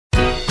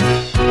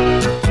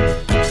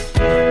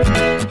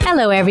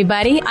Hello,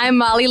 everybody. I'm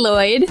Molly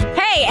Lloyd.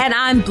 Hey, and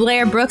I'm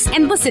Blair Brooks.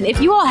 And listen,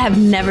 if you all have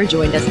never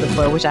joined us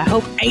before, which I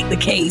hope ain't the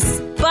case,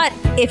 but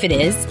if it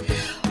is,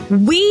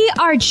 we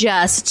are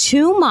just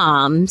two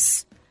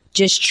moms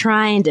just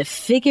trying to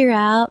figure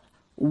out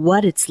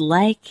what it's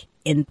like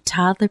in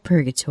toddler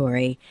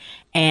purgatory.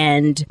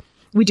 And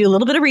we do a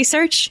little bit of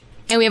research.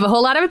 And we have a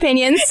whole lot of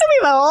opinions.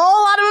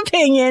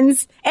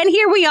 And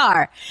here we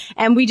are.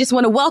 And we just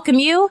want to welcome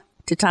you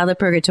to Toddler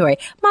Purgatory.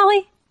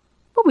 Molly,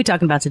 what are we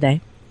talking about today?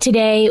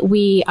 Today,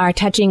 we are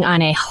touching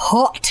on a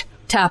hot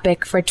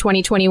topic for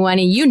 2021.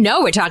 And you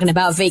know we're talking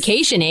about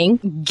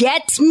vacationing.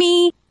 Get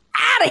me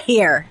out of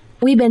here.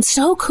 We've been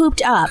so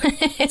cooped up.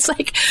 It's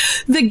like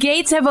the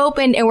gates have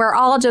opened and we're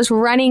all just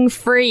running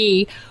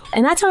free.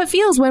 And that's how it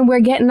feels when we're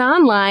getting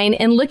online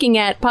and looking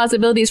at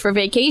possibilities for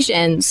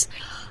vacations.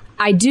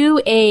 I do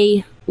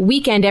a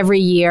weekend every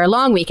year,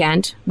 long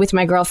weekend, with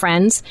my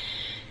girlfriends.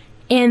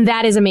 And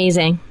that is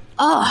amazing.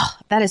 Oh,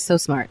 that is so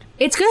smart.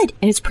 It's good.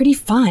 And it's pretty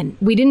fun.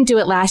 We didn't do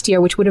it last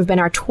year, which would have been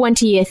our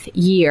 20th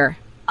year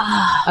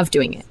of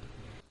doing it.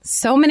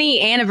 So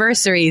many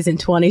anniversaries in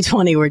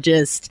 2020 were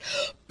just...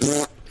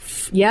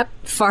 Yep,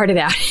 farted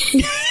out.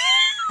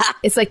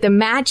 It's like the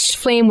match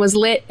flame was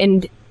lit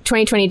and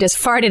 2020 just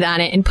farted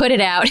on it and put it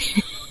out.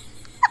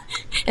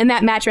 And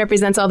that match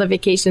represents all the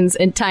vacations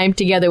and time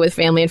together with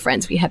family and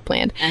friends we had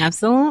planned.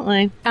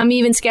 Absolutely. I'm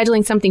even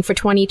scheduling something for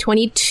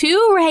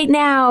 2022 right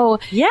now.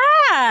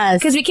 Yes.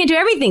 Because we can't do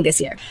everything this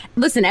year.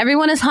 Listen,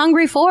 everyone is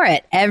hungry for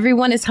it.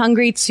 Everyone is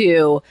hungry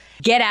to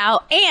get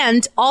out.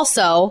 And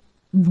also,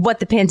 what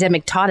the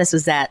pandemic taught us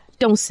was that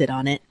don't sit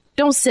on it.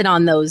 Don't sit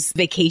on those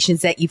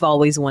vacations that you've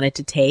always wanted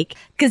to take.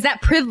 Because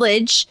that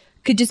privilege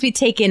could just be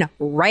taken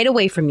right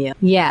away from you.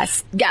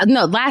 Yes. Yeah.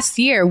 No, last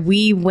year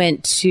we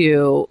went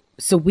to...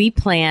 So we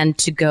planned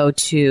to go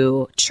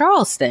to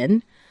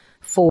Charleston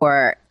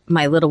for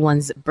my little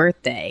one's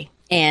birthday.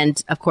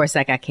 And of course,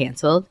 that got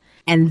canceled.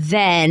 And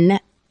then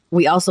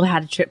we also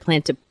had a trip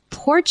planned to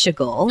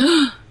Portugal.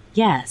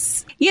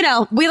 Yes. You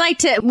know, we like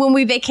to, when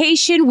we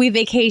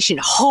vacation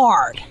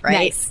hard, right?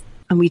 Nice.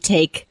 And we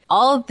take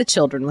all of the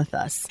children with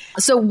us.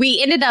 So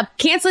we ended up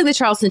canceling the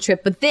Charleston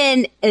trip. But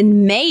then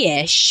in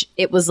May-ish,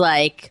 it was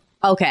like,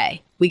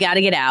 okay, we got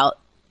to get out.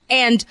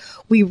 And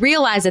we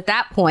realized at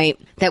that point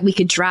that we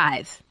could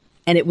drive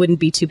and it wouldn't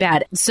be too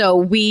bad. So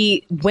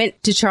we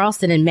went to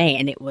Charleston in May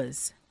and it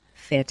was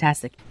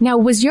fantastic. Now,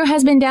 was your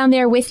husband down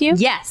there with you?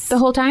 Yes. The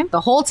whole time?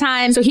 The whole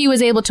time. So he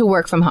was able to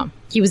work from home?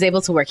 He was able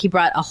to work. He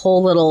brought a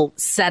whole little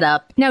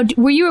setup. Now,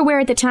 were you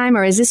aware at the time,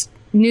 or is this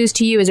news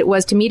to you as it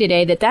was to me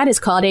today, that is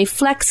called a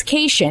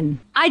flexcation?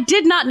 I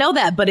did not know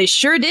that, but it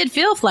sure did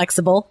feel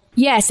flexible.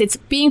 Yes, it's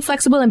being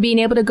flexible and being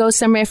able to go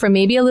somewhere for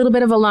maybe a little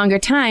bit of a longer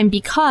time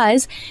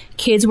because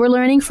kids were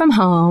learning from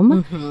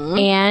home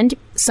and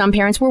some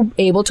parents were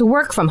able to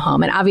work from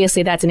home. And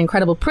obviously that's an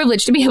incredible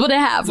privilege to be able to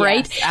have,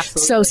 right? Yes,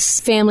 absolutely.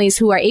 So families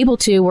who are able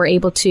to were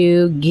able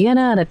to get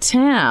out of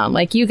town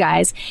like you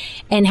guys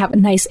and have a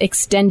nice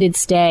extended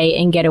stay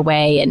and get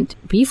away and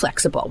be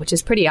flexible, which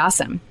is pretty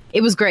awesome.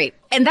 It was great.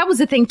 And that was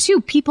the thing, too.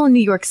 People in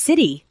New York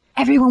City,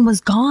 everyone was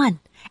gone.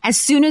 As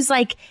soon as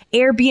like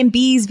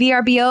Airbnbs,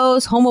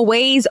 VRBOs,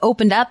 HomeAways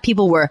opened up,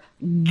 people were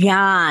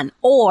gone.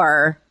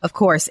 Or, of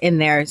course, in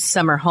their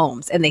summer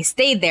homes. And they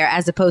stayed there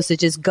as opposed to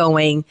just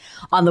going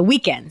on the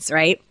weekends,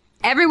 right?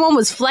 Everyone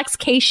was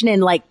flexcationing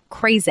like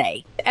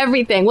crazy.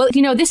 Everything. Well,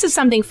 you know, this is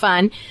something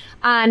fun.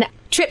 On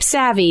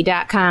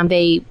TripSavvy.com,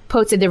 they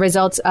posted the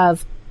results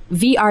of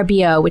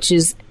VRBO, which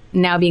is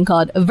now being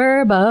called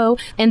Verbo.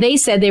 And they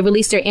said they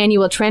released their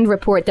annual trend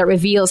report that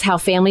reveals how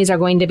families are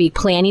going to be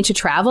planning to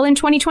travel in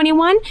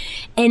 2021.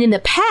 And in the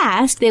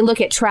past, they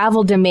look at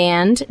travel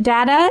demand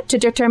data to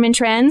determine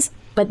trends.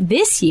 But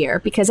this year,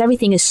 because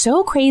everything is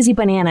so crazy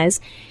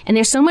bananas and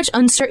there's so much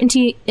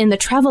uncertainty in the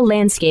travel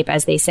landscape,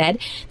 as they said,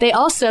 they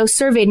also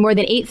surveyed more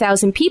than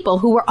 8,000 people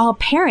who were all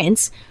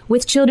parents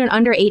with children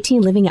under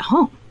 18 living at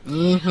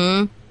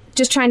home.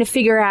 Just trying to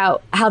figure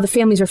out how the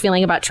families were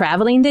feeling about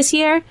traveling this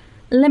year.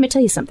 Let me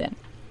tell you something.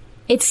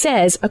 It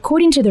says,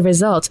 according to the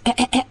results,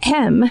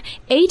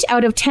 8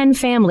 out of 10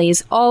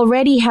 families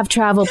already have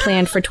travel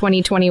planned for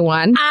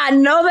 2021. I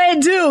know they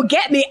do.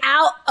 Get me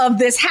out of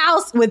this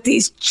house with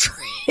these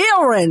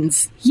children.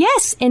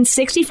 Yes, and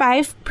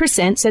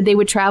 65% said they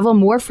would travel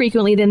more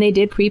frequently than they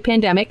did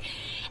pre-pandemic.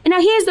 And now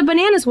here's the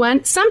bananas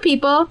one. Some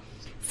people,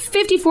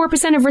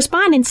 54% of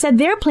respondents said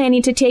they're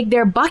planning to take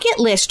their bucket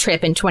list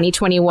trip in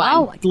 2021.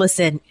 Oh,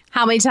 listen,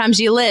 how many times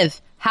do you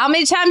live? How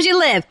many times do you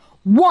live?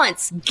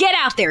 Once. Get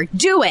out there.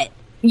 Do it.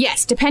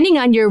 Yes, depending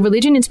on your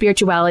religion and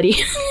spirituality.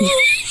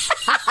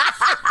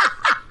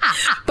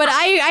 But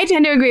I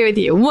tend to agree with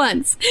you.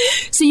 Once.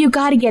 So you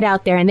got to get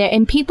out there.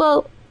 And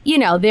people, you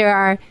know,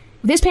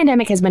 this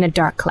pandemic has been a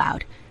dark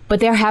cloud,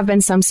 but there have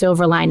been some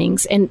silver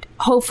linings. And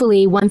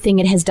hopefully one thing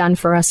it has done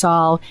for us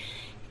all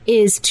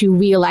is to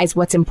realize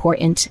what's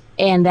important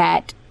and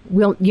that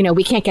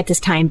we can't get this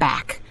time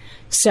back.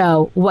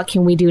 So what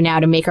can we do now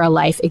to make our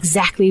life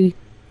exactly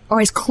or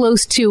as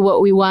close to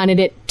what we wanted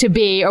it to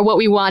be or what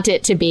we want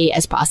it to be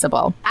as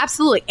possible.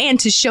 Absolutely. And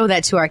to show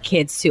that to our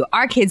kids, too.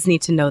 Our kids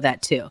need to know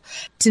that, too.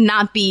 To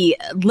not be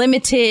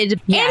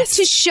limited. Yes. And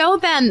to show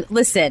them,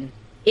 listen,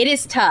 it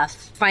is tough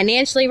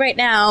financially right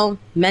now,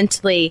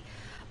 mentally,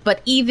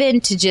 but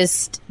even to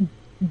just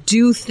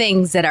do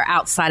things that are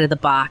outside of the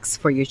box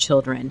for your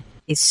children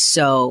is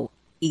so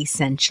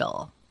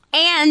essential.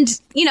 And,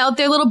 you know,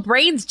 their little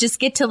brains just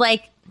get to,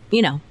 like,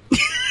 you know,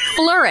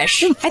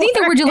 flourish. I think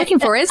the word you're looking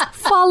for is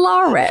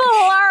flourish.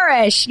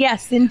 Flourish.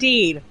 Yes,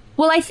 indeed.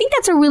 Well, I think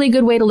that's a really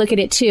good way to look at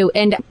it, too.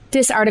 And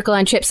this article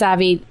on Trip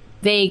Savvy,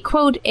 they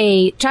quote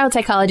a child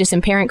psychologist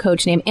and parent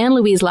coach named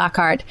Anne-Louise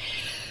Lockhart,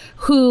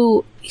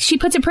 who, she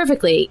puts it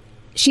perfectly.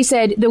 She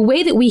said, the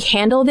way that we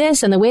handle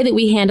this and the way that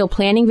we handle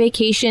planning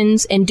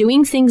vacations and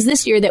doing things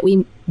this year that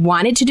we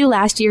wanted to do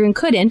last year and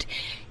couldn't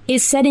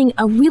is setting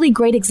a really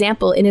great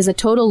example and is a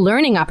total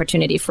learning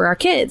opportunity for our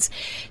kids.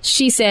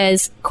 She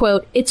says,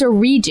 quote, it's a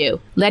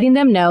redo, letting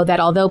them know that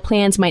although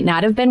plans might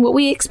not have been what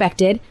we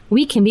expected,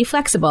 we can be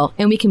flexible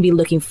and we can be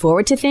looking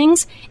forward to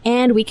things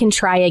and we can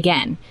try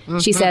again. Mm-hmm.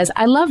 She says,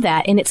 I love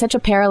that. And it's such a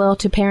parallel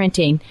to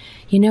parenting.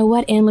 You know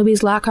what,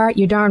 Anne-Louise Lockhart?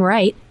 You're darn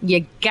right.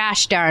 You're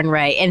gosh darn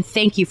right. And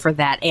thank you for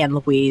that,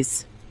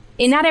 Anne-Louise.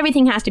 And not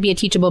everything has to be a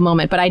teachable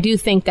moment, but I do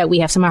think that we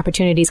have some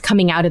opportunities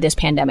coming out of this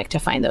pandemic to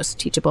find those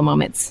teachable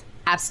moments.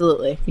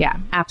 Absolutely. Yeah.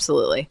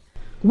 Absolutely.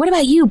 What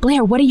about you,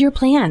 Blair? What are your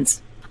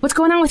plans? What's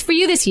going on for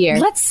you this year?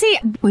 Let's see.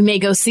 We may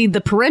go see the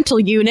parental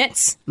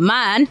units,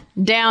 mine,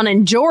 down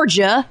in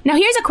Georgia. Now,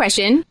 here's a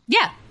question.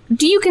 Yeah.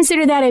 Do you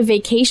consider that a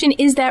vacation?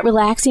 Is that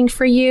relaxing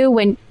for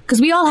you?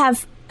 Because we all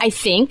have, I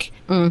think,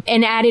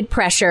 an added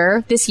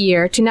pressure this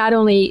year to not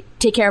only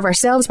take care of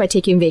ourselves by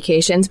taking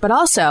vacations, but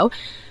also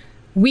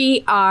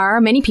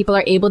many people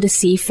are able to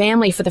see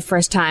family for the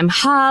first time.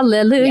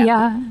 Hallelujah.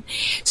 Yeah.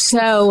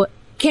 So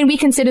can we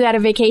consider that a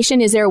vacation?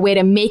 Is there a way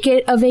to make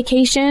it a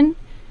vacation?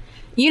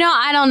 You know,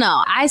 I don't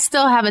know. I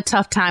still have a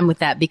tough time with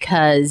that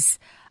because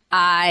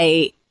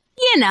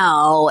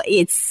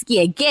it's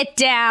get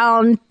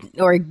down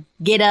or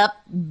get up,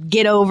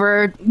 get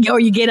over, or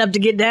you get up to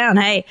get down,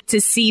 hey,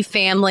 to see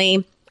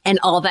family and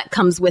all that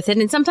comes with it.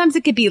 And sometimes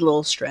it could be a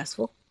little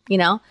stressful, you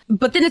know,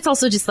 but then it's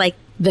also just like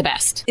the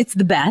best. It's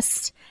the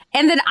best.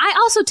 And then I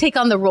also take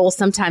on the role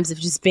sometimes of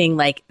just being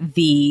like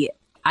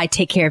I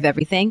take care of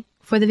everything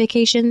for the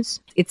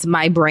vacations. It's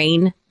my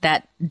brain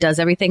that does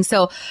everything.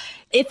 So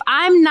if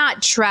I'm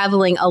not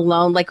traveling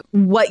alone, like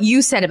what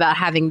you said about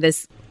having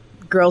this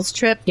girls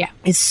trip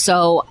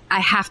I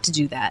have to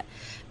do that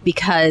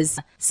because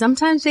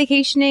sometimes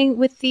vacationing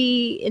with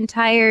the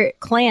entire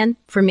clan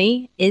for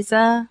me is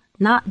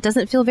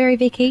doesn't feel very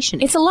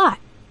vacation. It's a lot.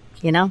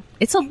 You know,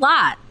 it's a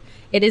lot.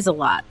 It is a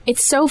lot.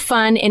 It's so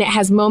fun and it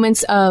has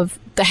moments of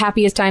the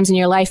happiest times in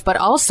your life, but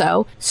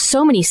also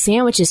so many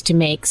sandwiches to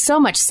make, so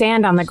much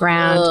sand on the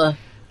ground. Ugh.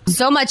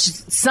 So much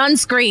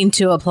sunscreen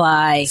to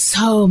apply.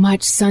 So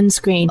much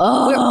sunscreen.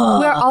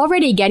 We're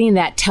already getting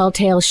that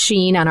telltale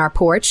sheen on our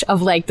porch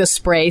of like the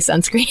spray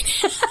sunscreen.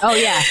 Oh,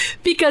 yeah.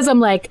 Because I'm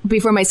like,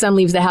 before my son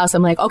leaves the house,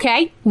 I'm like,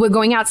 okay, we're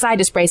going outside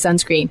to spray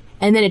sunscreen.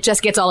 And then it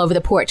just gets all over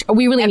the porch.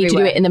 We really need to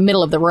do it in the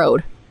middle of the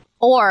road.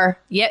 Or,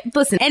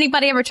 listen,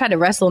 anybody ever tried to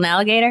wrestle an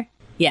alligator?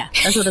 Yeah,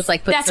 that's what it's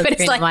like. Put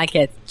sunscreen on my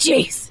kids.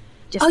 Jeez.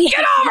 Get over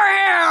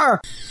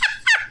here.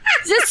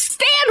 Just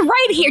stand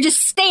right here.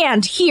 Just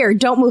stand here.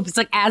 Don't move. It's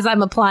like as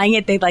I'm applying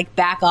it, they like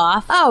back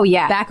off. Oh,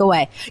 yeah. Back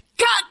away.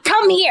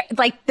 Come here.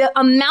 Like the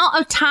amount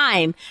of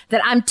time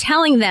that I'm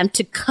telling them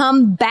to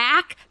come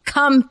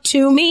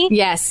to me.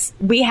 Yes.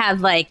 We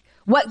have like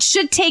what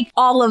should take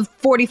all of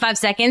 45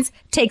 seconds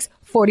takes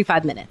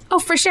 45 minutes. Oh,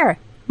 for sure.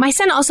 My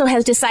son also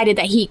has decided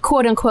that he,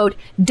 quote unquote,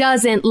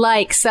 doesn't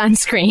like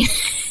sunscreen.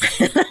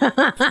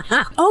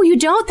 Oh, you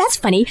don't? That's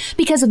funny.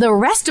 Because of the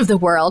rest of the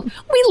world,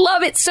 we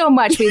love it so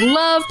much. We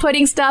love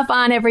putting stuff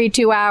on every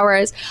 2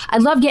 hours. I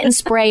love getting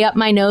spray up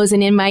my nose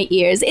and in my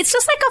ears. It's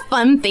just like a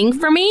fun thing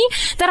for me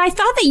that I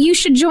thought that you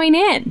should join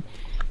in.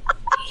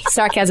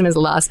 Sarcasm is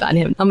lost on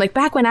him. I'm like,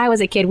 back when I was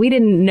a kid, we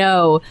didn't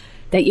know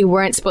that you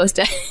weren't supposed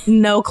to.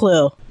 No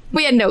clue.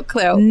 We had no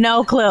clue.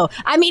 No clue.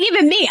 I mean,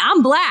 even me,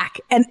 I'm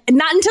black. And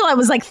not until I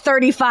was like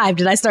 35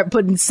 did I start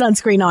putting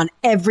sunscreen on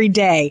every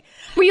day.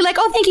 Were you like,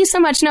 oh, thank you so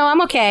much. No,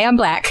 I'm okay. I'm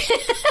black.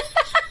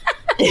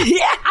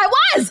 Yeah, I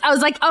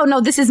was like, oh,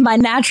 no, this is my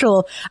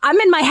natural. I'm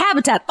in my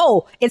habitat.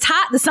 Oh, it's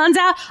hot. The sun's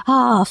out.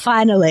 Oh,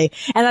 finally.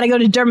 And then I go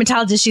to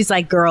dermatologist. She's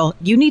like, girl,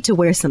 you need to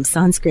wear some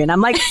sunscreen.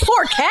 I'm like,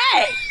 poor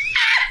Kay.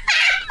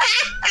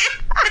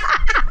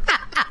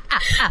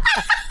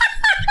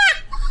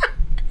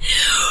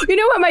 You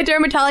know what my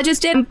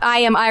dermatologist did? I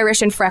am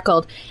Irish and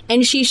freckled.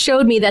 And she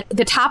showed me that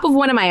the top of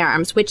one of my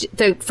arms, which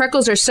the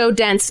freckles are so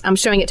dense, I'm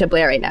showing it to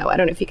Blair right now. I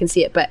don't know if you can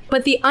see it, but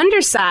the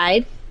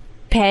underside,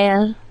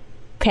 pale,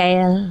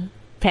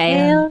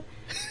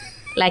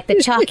 like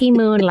the chalky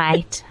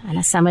moonlight on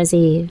a summer's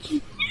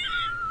eve.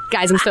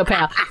 Guys, I'm so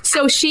pale.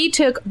 So she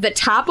took the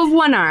top of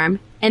one arm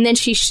and then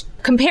she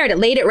compared it,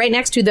 laid it right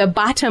next to the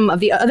bottom of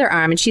the other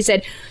arm. And she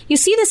said, you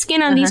see the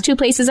skin on these two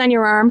places on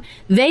your arm?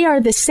 They are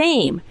the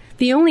same.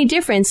 The only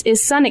difference is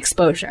sun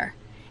exposure.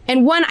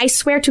 And one, I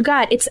swear to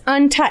God, it's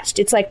untouched.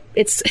 It's like,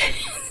 it's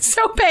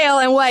so pale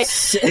and white.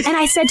 And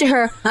I said to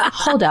her,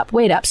 hold up,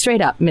 wait up,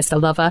 straight up,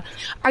 Mr. Lover.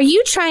 Are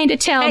you trying to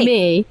tell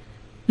me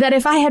that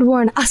if I had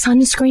worn a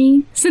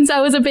sunscreen since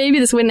I was a baby,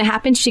 this wouldn't have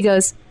happened? She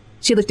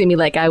looked at me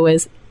like I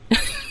was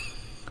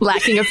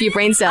lacking a few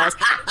brain cells.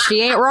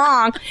 She ain't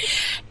wrong.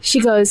 She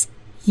goes,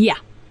 yeah.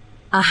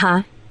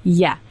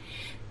 Yeah.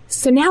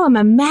 So now I'm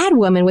a mad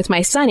woman with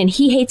my son, and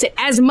he hates it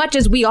as much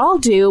as we all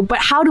do. But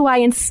how do I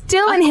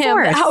instill in him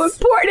how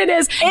important it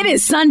is? It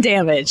is sun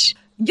damage.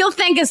 You'll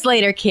thank us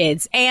later,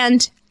 kids,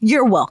 and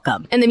you're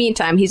welcome. In the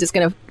meantime, he's just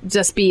going to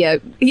be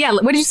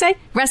what did you say?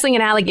 Wrestling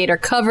an alligator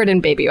covered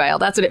in baby oil.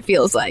 That's what it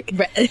feels like.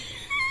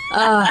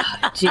 Oh,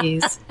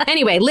 jeez.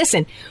 Anyway,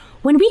 listen,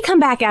 when we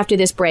come back after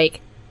this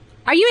break,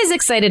 are you as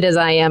excited as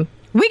I am?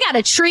 We got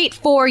a treat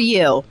for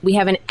you. We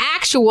have an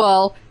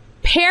actual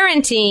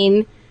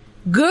parenting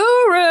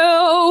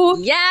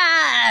guru.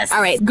 Yes.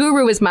 All right.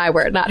 Guru is my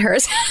word, not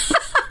hers.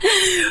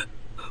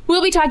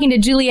 We'll be talking to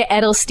Julia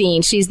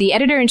Edelstein. She's the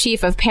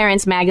editor-in-chief of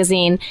Parents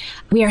Magazine.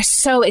 We are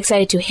so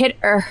excited to hit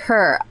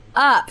her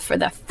up for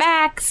the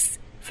facts,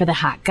 for the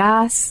hot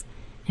goss,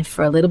 and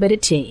for a little bit of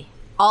tea.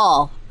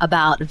 All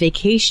about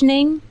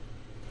vacationing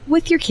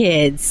with your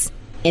kids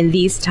in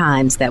these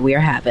times that we are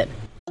having.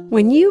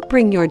 When you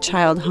bring your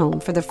child home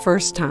for the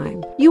first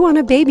time, you want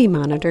a baby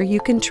monitor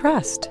you can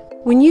trust.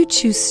 When you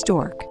choose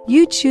Stork,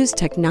 you choose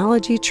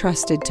technology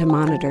trusted to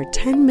monitor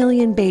 10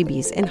 million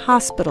babies in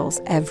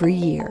hospitals every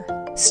year.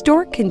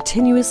 Stork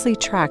continuously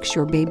tracks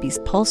your baby's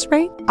pulse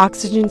rate,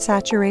 oxygen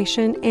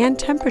saturation, and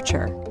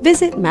temperature.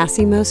 Visit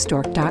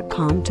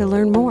MassimoStork.com to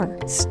learn more.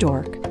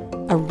 Stork,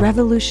 a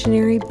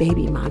revolutionary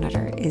baby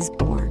monitor, is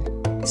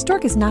born.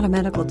 Stork is not a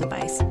medical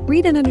device.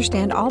 Read and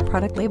understand all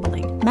product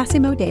labeling.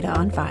 Massimo data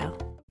on file.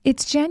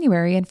 It's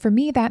January, and for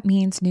me, that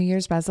means New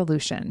Year's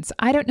resolutions.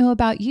 I don't know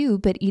about you,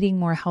 but eating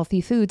more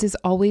healthy foods is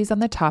always on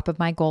the top of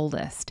my goal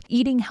list.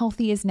 Eating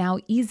healthy is now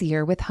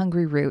easier with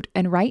Hungry Root,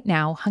 and right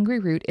now, Hungry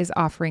Root is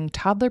offering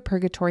Toddler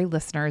Purgatory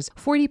listeners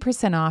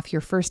 40% off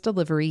your first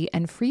delivery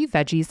and free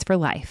veggies for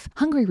life.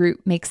 Hungry Root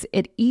makes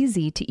it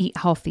easy to eat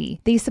healthy.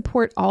 They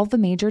support all the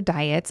major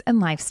diets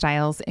and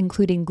lifestyles,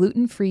 including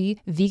gluten-free,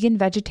 vegan,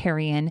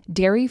 vegetarian,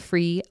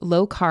 dairy-free,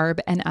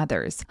 low-carb, and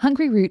others.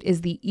 Hungry Root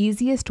is the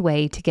easiest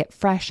way to get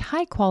fresh,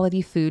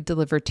 high-quality food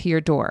delivered to your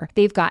door.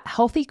 They've got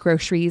healthy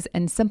groceries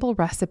and simple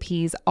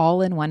recipes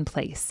all in one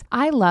place.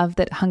 I love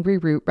that Hungry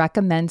Root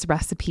recommends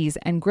recipes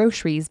and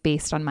groceries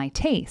based on my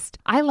taste.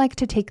 I like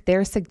to take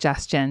their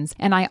suggestions,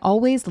 and I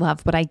always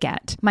love what I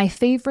get. My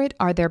favorite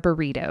are their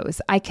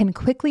burritos. I can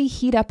quickly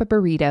heat up a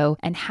burrito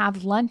and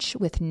have lunch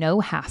with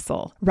no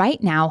hassle.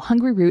 Right now,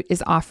 Hungry Root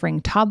is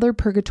offering Toddler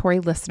Purgatory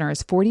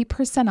listeners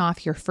 40%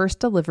 off your first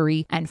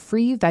delivery and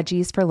free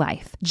veggies for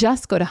life.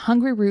 Just go to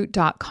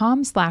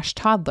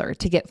hungryroot.com/toddler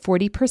to get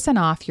 40%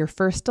 off your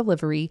first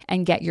delivery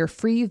and get your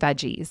free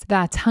veggies.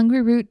 That's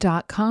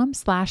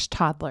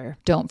hungryroot.com/toddler.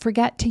 Don't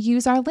forget to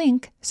use our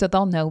link so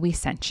they'll know we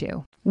sent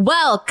you.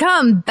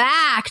 Welcome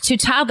back to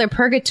Toddler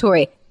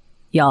Purgatory.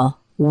 Y'all,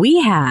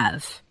 we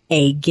have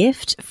a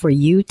gift for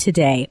you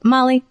today.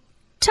 Molly,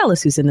 tell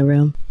us who's in the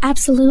room.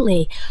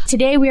 Absolutely.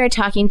 Today we are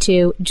talking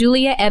to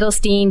Julia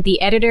Edelstein,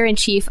 the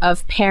editor-in-chief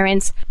of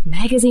Parents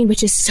Magazine,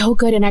 which is so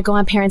good, and I go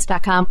on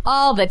parents.com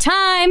all the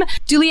time.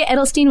 Julia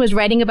Edelstein was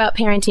writing about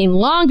parenting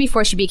long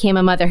before she became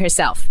a mother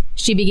herself.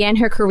 She began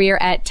her career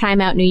at Time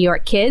Out New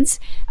York Kids,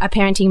 a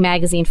parenting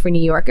magazine for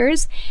New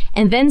Yorkers,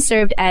 and then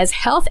served as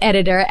health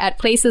editor at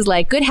places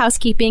like Good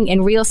Housekeeping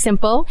and Real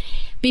Simple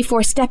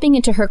before stepping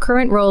into her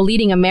current role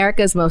leading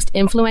America's most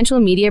influential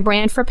media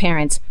brand for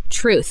parents,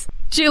 Truth.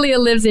 Julia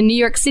lives in New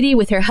York City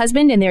with her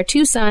husband and their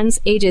two sons,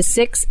 ages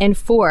 6 and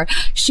 4.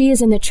 She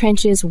is in the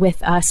trenches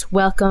with us.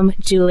 Welcome,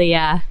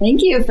 Julia.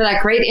 Thank you for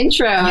that great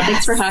intro. Yes.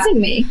 Thanks for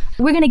having me.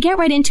 We're going to get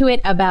right into it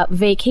about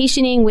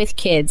vacationing with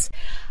kids.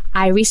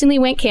 I recently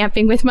went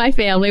camping with my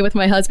family, with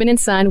my husband and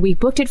son. We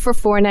booked it for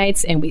 4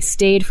 nights and we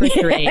stayed for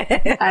 3.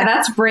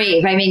 That's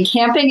brave. I mean,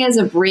 camping is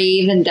a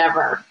brave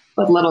endeavor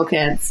with little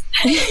kids.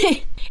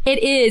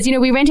 It is. You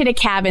know, we rented a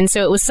cabin,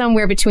 so it was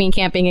somewhere between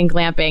camping and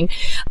glamping.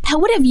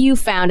 What have you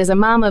found as a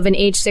mom of an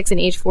age 6 and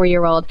age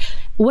 4-year-old?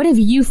 What have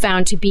you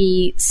found to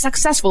be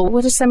successful?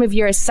 What are some of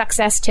your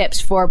success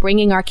tips for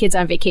bringing our kids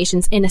on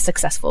vacations in a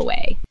successful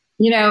way?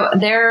 You know,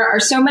 there are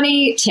so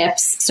many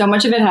tips. So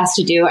much of it has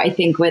to do, I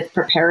think, with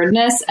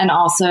preparedness and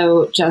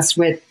also just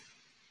with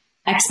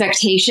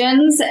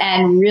expectations,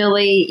 and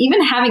really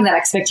even having that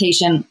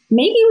expectation,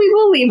 maybe we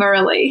will leave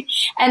early,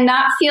 and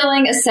not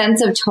feeling a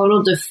sense of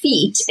total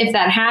defeat if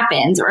that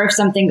happens or if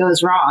something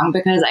goes wrong.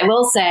 Because I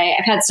will say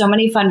I've had so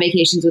many fun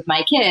vacations with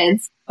my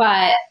kids,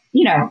 but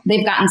you know,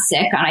 they've gotten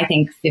sick on, I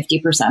think,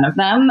 50% of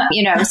them.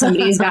 You know,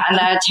 somebody's gotten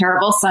a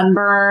terrible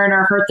sunburn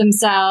or hurt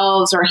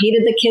themselves or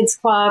hated the kids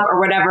club or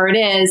whatever it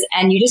is.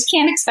 And you just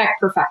can't expect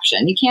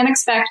perfection. You can't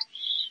expect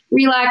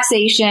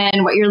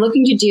relaxation. What you're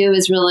looking to do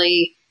is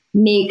really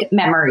make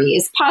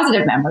memories,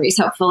 positive memories,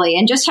 hopefully,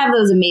 and just have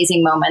those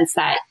amazing moments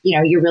that, you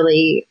know,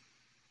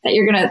 that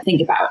you're going to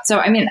think about. So,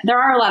 I mean, there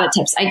are a lot of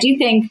tips. I do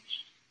think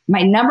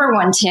my number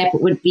one tip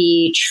would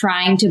be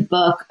trying to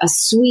book a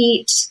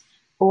suite,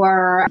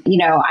 or,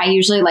 I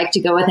usually like to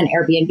go with an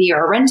Airbnb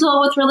or a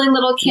rental with really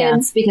little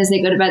kids because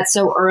they go to bed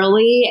so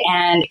early,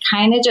 and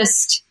kind of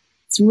just,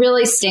 it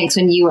really stinks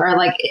when you are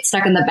like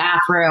stuck in the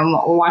bathroom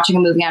watching a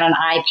movie on an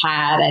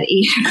iPad at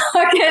 8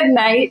 o'clock at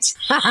night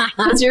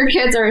because your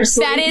kids are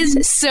asleep. That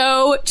is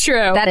so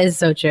true. That is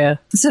so true.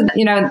 So,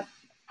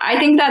 I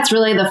think that's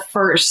really that's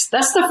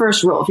the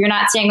first rule. If you're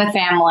not staying with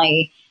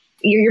family,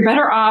 you're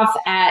better off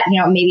at,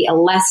 maybe a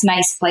less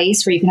nice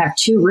place where you can have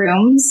 2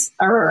 rooms,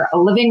 or a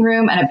living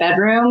room and a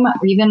bedroom,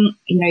 or even,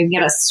 you can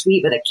get a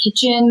suite with a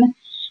kitchen,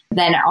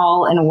 than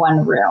all in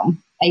one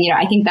room. And,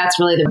 I think that's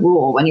really the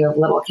rule when you have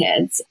little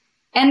kids.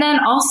 And then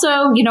also,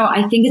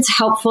 I think it's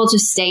helpful to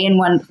stay in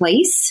one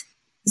place.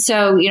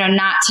 So,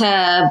 not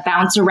to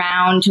bounce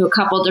around to a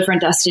couple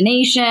different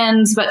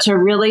destinations, but to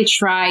really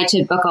try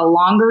to book a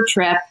longer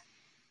trip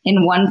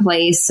in one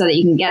place so that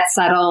you can get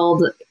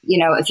settled.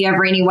 If you have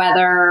rainy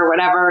weather or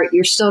whatever,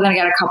 you're still going to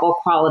get a couple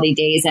quality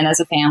days in as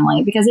a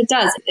family, because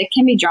it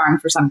can be jarring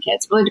for some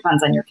kids. It really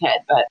depends on your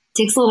kid, but it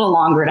takes a little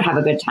longer to have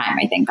a good time,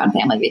 I think, on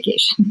family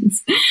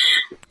vacations.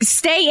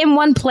 Stay in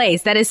one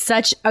place. That is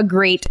such a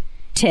great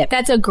tip.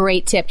 That's a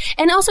great tip.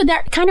 And also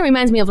that kind of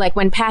reminds me of like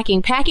when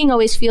packing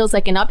always feels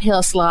like an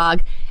uphill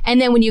slog.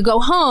 And then when you go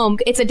home,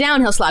 it's a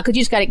downhill slog because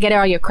you just got to get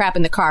all your crap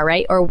in the car,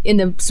 right? Or in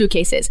the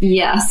suitcases.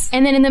 Yes.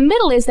 And then in the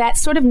middle is that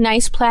sort of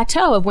nice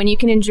plateau of when you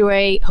can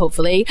enjoy,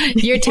 hopefully,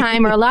 your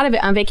time or a lot of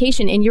it on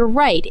vacation. And you're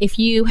right. If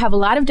you have a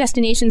lot of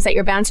destinations that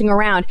you're bouncing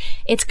around,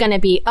 it's going to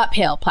be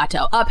uphill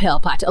plateau.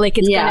 Like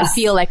it's going to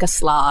feel like a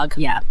slog.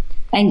 Yeah.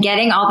 And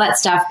getting all that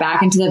stuff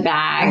back into the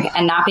bag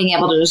and not being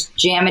able to just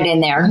jam it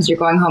in there because you're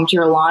going home to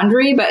your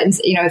laundry. But,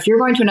 if you're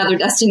going to another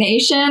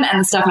destination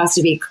and the stuff has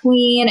to be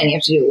clean and you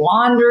have to do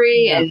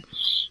laundry and,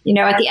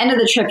 at the end of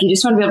the trip, you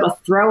just want to be able to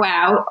throw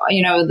out,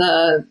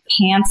 the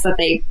pants that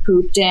they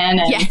pooped in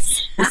and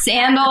the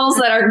sandals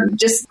that are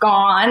just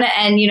gone.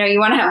 And, you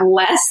want to have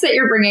less that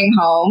you're bringing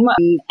home.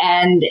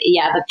 And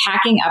the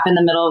packing up in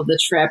the middle of the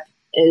trip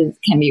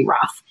can be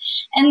rough.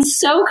 And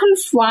so can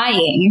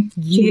flying,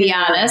 to be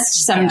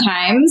honest,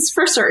 sometimes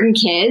for certain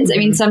kids. I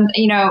mean,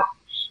 it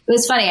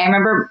was funny. I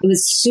remember it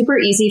was super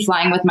easy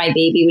flying with my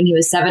baby when he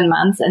was 7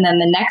 months. And then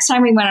the next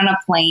time we went on a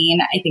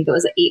plane, I think it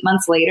was 8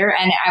 months later.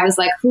 And I was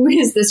like, who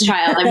is this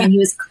child? I mean, he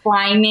was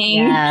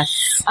climbing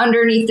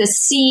underneath the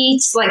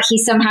seats. Like he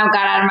somehow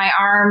got out of my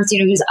arms.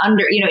 He was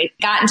he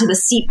got into the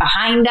seat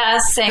behind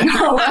us saying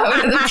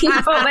hello to the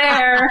people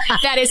there.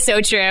 That is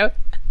so true.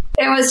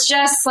 It was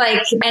just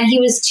like, and he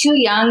was too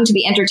young to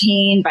be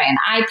entertained by an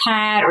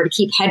iPad or to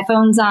keep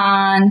headphones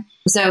on.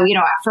 So,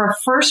 for a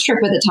first trip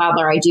with a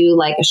toddler, I do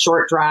like a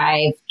short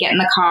drive, get in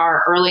the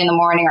car early in the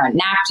morning or at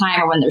nap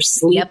time or when they're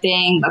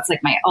sleeping. That's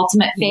like my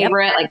ultimate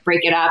favorite, like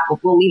break it up.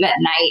 We'll leave at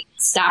night,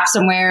 stop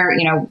somewhere,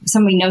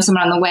 somebody knows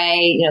someone on the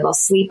way, they'll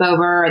sleep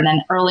over, and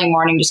then early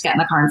morning, just get in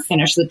the car and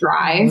finish the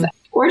drive.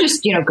 Or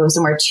just, go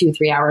somewhere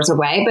 2-3 hours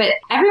away. But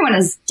everyone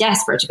is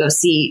desperate to go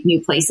see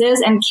new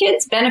places, and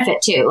kids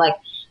benefit too. Like,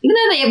 even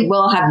though they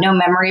will have no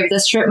memory of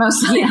this trip,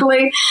 most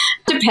likely,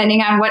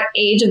 depending on what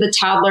age of the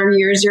toddler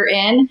years you're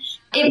in,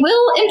 it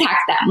will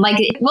impact them. Like,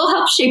 it will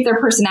help shape their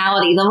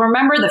personality. They'll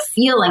remember the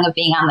feeling of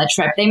being on the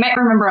trip. They might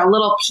remember a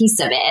little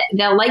piece of it.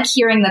 They'll like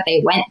hearing that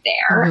they went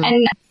there.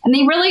 And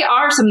they really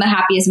are some of the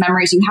happiest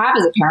memories you have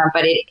as a parent.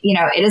 But it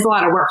is a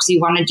lot of work. So you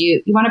want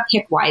to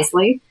pick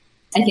wisely,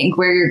 I think,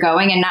 where you're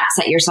going and not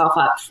set yourself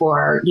up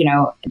for,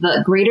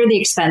 the greater the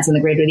expense and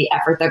the greater the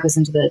effort that goes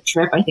into the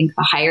trip. I think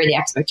the higher the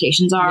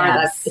expectations are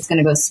that it's going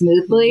to go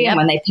smoothly. And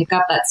when they pick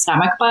up that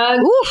stomach bug.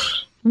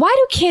 Oof. Why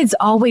do kids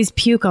always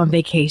puke on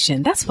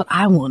vacation? That's what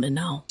I want to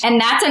know. And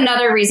that's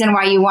another reason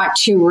why you want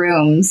 2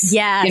 rooms.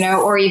 Yes.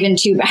 Or even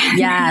 2 bathrooms.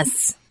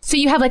 Yes. So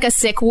you have like a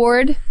sick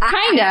ward?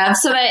 Kind of.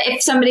 So that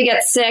if somebody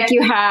gets sick,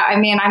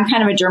 I'm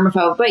kind of a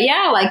germaphobe. But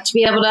like to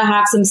be able to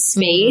have some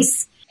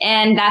space.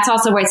 And that's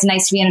also why it's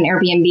nice to be in an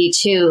Airbnb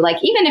too. Like,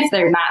 even if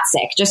they're not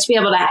sick, just to be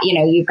able to,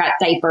 you've got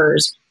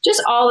diapers,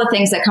 just all the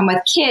things that come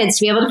with kids,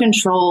 to be able to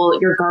control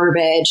your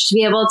garbage, to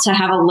be able to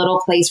have a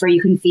little place where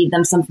you can feed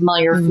them some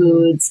familiar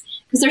foods,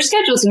 because their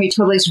schedule's going to be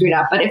totally screwed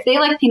up. But if they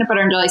like peanut butter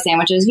and jelly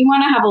sandwiches, you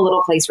want to have a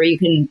little place where you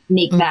can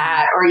make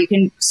that, or you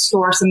can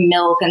store some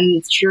milk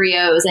and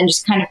Cheerios and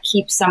just kind of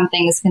keep some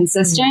things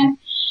consistent.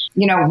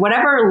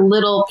 Whatever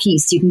little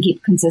piece you can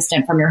keep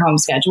consistent from your home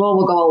schedule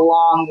will go a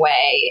long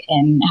way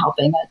in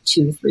helping a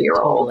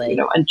 2-3-year-old,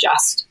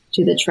 adjust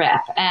to the trip.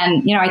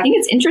 And, I think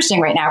it's interesting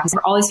right now because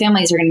all these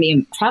families are going to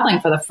be traveling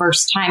for the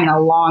first time in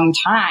a long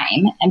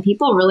time, and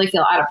people really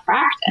feel out of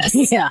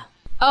practice. Yeah.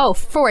 Oh,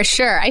 for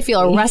sure. I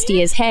feel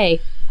rusty as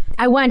hay.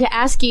 I wanted to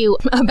ask you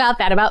about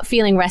that, about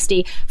feeling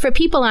rusty. For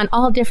people on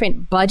all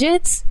different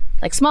budgets,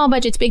 like small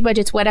budgets, big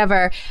budgets,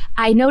 whatever,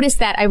 I noticed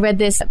that I read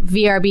this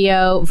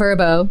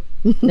Verbo,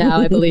 now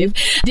I believe,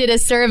 did a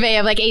survey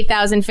of like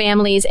 8,000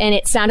 families, and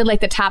it sounded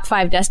like the top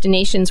 5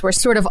 destinations were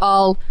sort of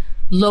all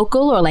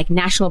local or like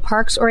national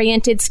parks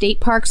oriented, state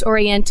parks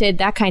oriented,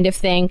 that kind of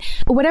thing.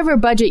 Whatever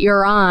budget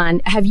you're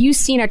on, have you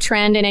seen a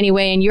trend in any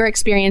way in your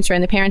experience or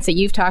in the parents that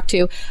you've talked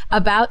to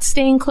about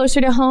staying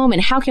closer to home?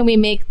 And how can we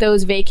make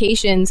those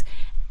vacations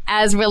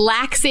as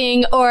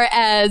relaxing, or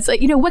as,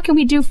 what can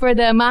we do for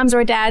the moms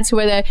or dads who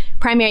are the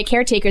primary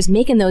caretakers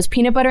making those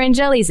peanut butter and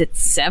jellies at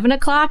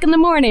 7:00 in the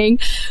morning?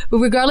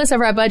 Regardless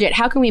of our budget,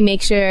 how can we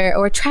make sure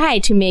or try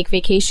to make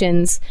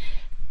vacations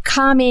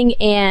calming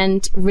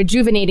and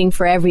rejuvenating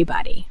for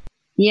everybody?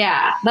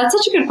 Yeah, that's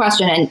such a good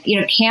question. And,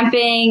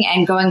 camping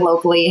and going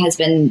locally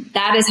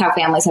that is how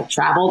families have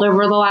traveled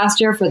over the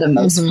last year for the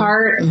most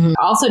part.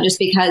 Also just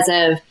because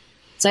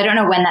so I don't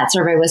know when that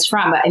survey was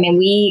from, but I mean,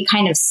 we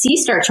kind of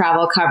ceased our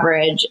travel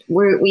coverage.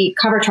 We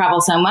cover travel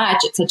so much.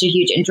 It's such a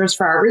huge interest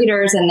for our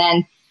readers. And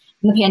then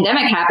when the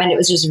pandemic happened, it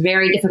was just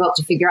very difficult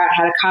to figure out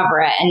how to cover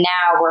it. And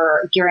now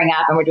we're gearing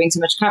up and we're doing so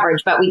much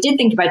coverage. But we did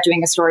think about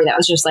doing a story that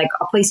was just like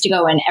a place to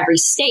go in every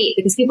state,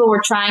 because people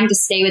were trying to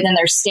stay within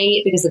their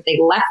state, because if they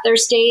left their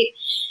state,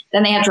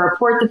 then they had to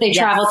report that they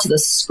traveled to the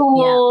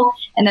school,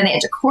 and then they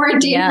had to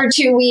quarantine for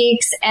 2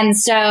 weeks. And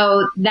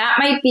so that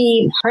might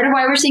be part of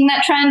why we're seeing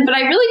that trend. But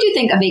I really do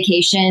think a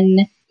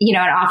vacation, and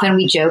often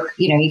we joke,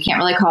 you can't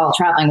really call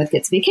traveling with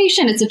kids a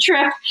vacation. It's a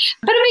trip.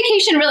 But a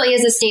vacation really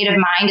is a state of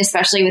mind,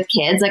 especially with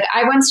kids. Like,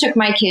 I once took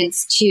my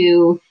kids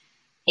to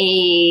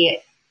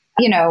a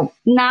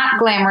not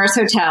glamorous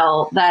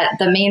hotel that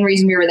the main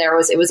reason we were there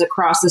was it was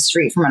across the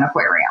street from an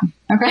aquarium.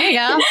 Okay.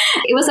 Yeah.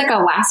 It was like a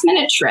last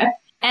minute trip.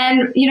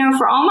 And,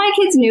 for all my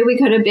kids knew, we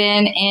could have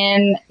been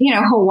in,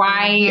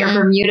 Hawaii or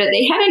Bermuda.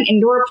 They had an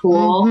indoor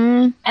pool,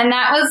 and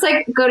that was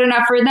like good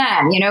enough for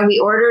them. We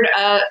ordered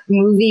a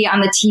movie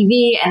on the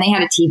TV, and they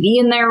had a TV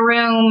in their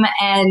room,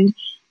 and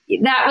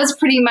that was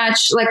pretty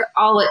much like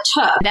all it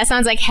took. That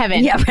sounds like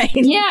heaven. Yeah, right.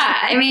 Yeah.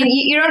 I mean,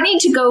 you don't need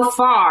to go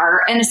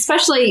far. And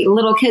especially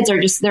little kids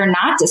they're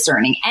not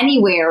discerning.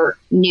 Anywhere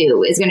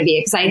new is going to be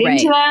exciting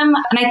to them.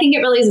 And I think it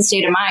really is a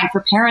state of mind.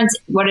 For parents,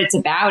 what it's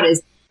about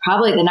is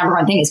probably the number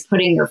one thing is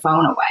putting your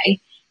phone away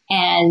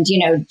and,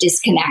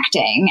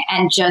 disconnecting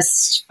and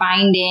just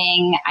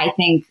finding, I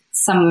think,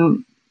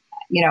 some,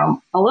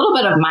 a little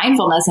bit of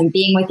mindfulness and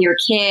being with your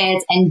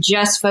kids and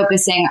just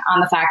focusing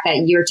on the fact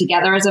that you're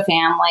together as a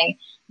family.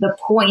 The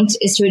point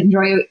is to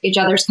enjoy each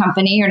other's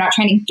company. You're not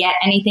trying to get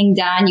anything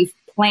done. You've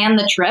planned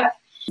the trip.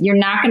 You're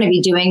not going to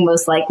be doing,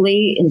 most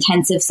likely,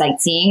 intensive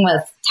sightseeing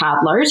with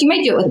toddlers. You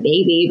might do it with a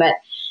baby, but,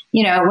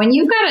 when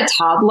you've got a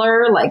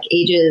toddler, like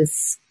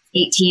ages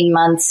 18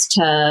 months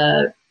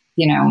to,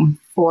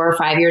 4 or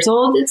 5 years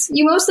old,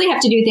 you mostly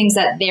have to do things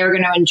that they're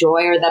going to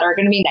enjoy or that are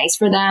going to be nice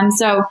for them.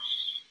 So,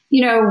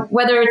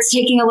 whether it's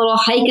taking a little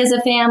hike as a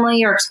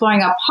family or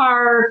exploring a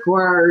park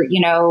or,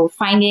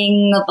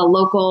 finding the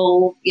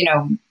local,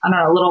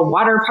 little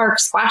water park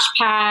splash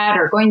pad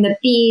or going to the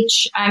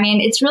beach. I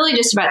mean, it's really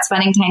just about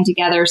spending time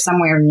together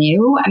somewhere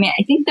new. I mean,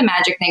 I think the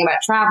magic thing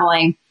about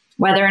traveling,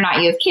 whether or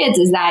not you have kids,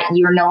 is that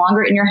you're no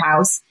longer in your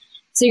house.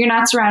 So you're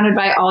not surrounded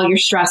by all your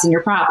stress and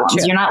your problems.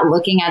 Sure. You're not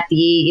looking at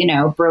the,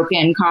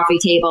 broken coffee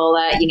table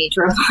that you need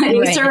to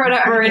replace or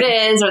whatever it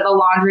is, or the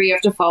laundry you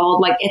have to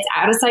fold. Like, it's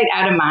out of sight,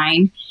 out of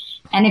mind.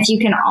 And if you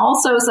can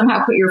also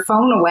somehow put your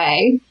phone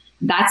away,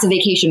 that's a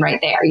vacation right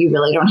there. You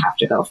really don't have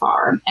to go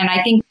far. And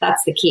I think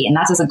that's the key. And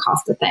that doesn't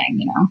cost a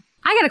thing,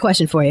 I got a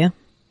question for you.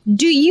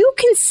 Do you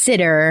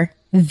consider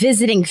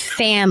visiting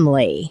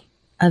family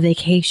a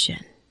vacation?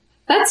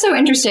 That's so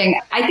interesting.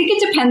 I think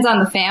it depends on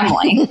the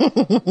family.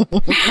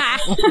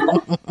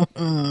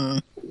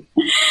 I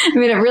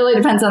mean, it really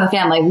depends on the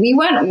family. We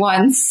went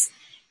once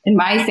in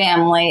my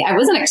family. I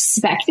wasn't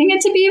expecting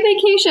it to be a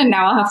vacation.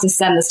 Now I'll have to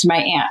send this to my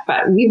aunt.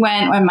 But we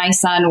went when my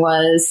son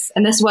was,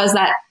 and this was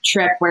that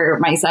trip where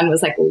my son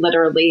was like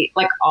literally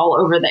like all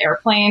over the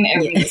airplane.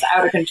 Everything was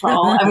out of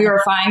control. And we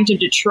were flying to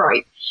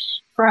Detroit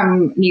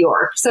from New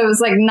York. So it was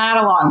like not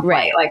a long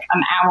flight, like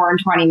an hour and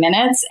 20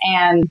 minutes.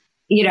 And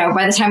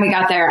by the time we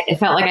got there, it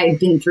felt like I'd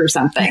been through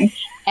something.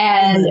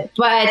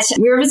 But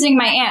we were visiting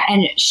my aunt,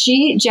 and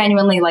she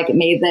genuinely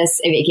made this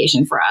a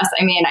vacation for us.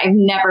 I mean, I've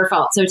never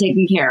felt so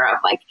taken care of,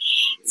 like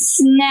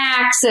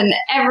snacks and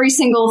every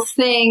single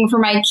thing for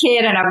my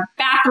kid and a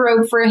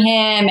bathrobe for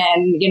him.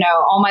 And,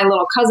 all my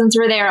little cousins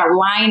were there, a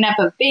lineup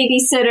of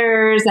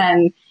babysitters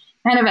and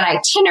kind of an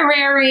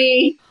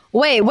itinerary.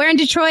 Wait, where in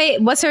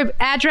Detroit? What's her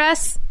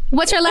address?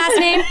 What's her last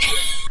name?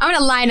 I'm going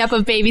to line up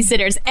of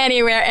babysitters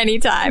anywhere,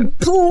 anytime.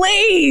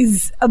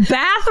 Please.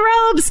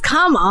 Bathrobes?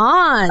 Come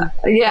on.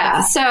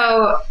 Yeah.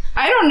 So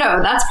I don't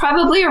know. That's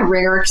probably a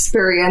rare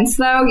experience,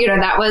 though.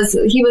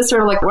 He was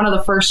sort of like one of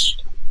the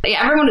first.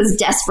 Everyone was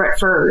desperate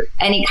for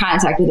any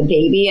contact with a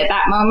baby at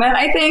that moment,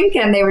 I think.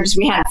 And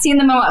we hadn't seen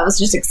them. It was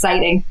just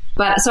exciting.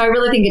 But so I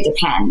really think it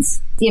depends.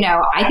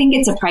 I think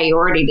it's a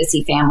priority to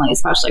see family,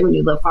 especially when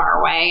you live far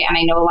away. And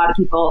I know a lot of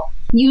people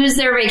use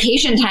their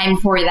vacation time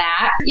for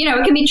that.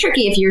 It can be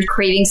tricky if you're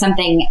craving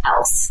something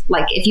else.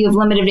 Like if you have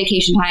limited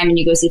vacation time and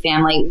you go see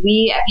family,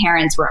 we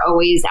parents were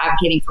always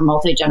advocating for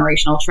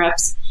multi-generational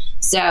trips.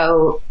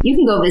 So you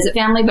can go visit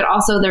family, but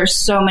also there's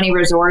so many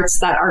resorts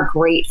that are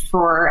great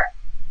for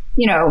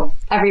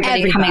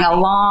everybody coming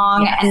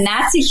along. Yes. And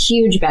that's a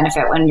huge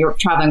benefit when you're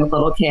traveling with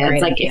little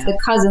kids. Great, if the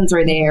cousins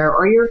are there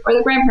or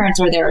the grandparents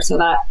are there, so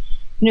that,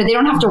 they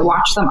don't have to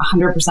watch them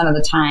 100% of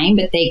the time,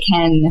 but they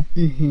can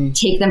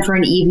take them for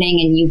an evening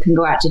and you can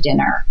go out to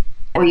dinner.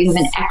 Or you have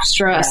an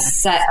extra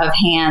set of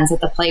hands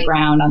at the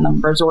playground on the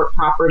resort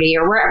property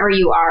or wherever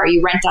you are.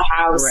 You rent a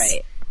house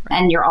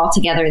and you're all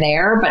together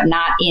there, but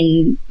not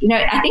in,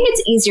 I think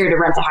it's easier to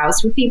rent a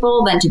house with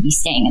people than to be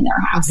staying in their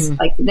house.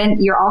 Like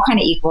then you're all kind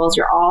of equals.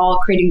 You're all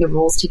creating the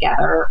rules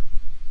together.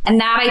 And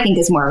that I think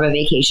is more of a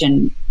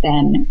vacation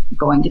than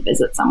going to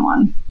visit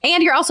someone.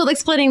 And you're also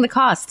splitting the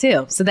cost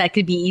too. So that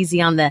could be easy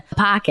on the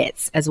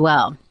pockets as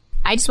well.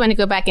 I just want to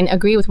go back and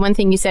agree with one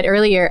thing you said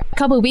earlier. A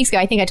couple of weeks ago,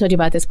 I think I told you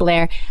about this,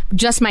 Blair.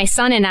 Just my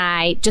son and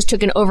I just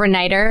took an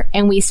overnighter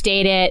and we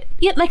stayed at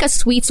like a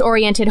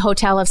suites-oriented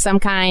hotel of some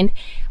kind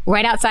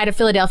right outside of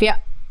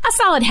Philadelphia. A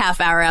solid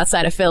half hour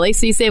outside of Philly,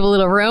 so you save a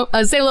little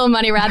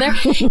money rather.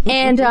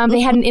 And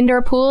they had an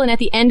indoor pool, and at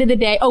the end of the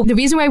day, the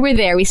reason why we're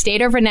there, we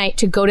stayed overnight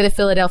to go to the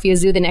Philadelphia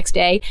Zoo the next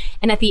day.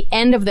 And at the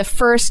end of the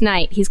first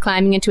night, he's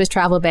climbing into his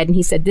travel bed, and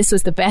he said, "This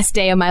was the best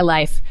day of my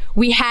life.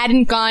 We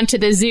hadn't gone to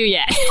the zoo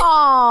yet."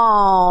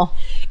 Oh,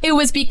 it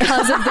was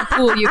because of the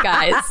pool, you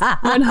guys,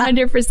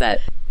 100%.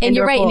 And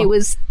you're right, pool. And it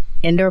was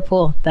indoor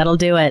pool. That'll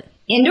do it.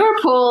 Indoor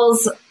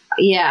pools.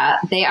 Yeah,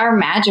 they are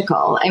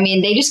magical. I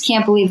mean, they just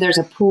can't believe there's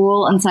a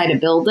pool inside a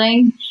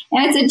building.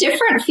 And it's a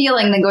different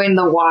feeling than going to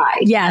the Y.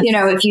 Yes.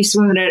 If you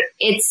swim in it,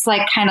 it's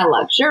like kind of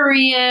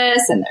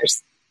luxurious and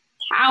there's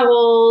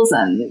towels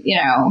and,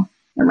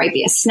 there might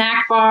be a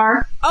snack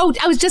bar. Oh,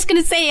 I was just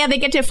going to say, they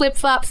get to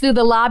flip-flop through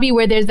the lobby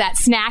where there's that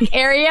snack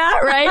area,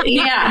 right?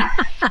 Yeah.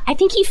 I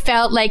think he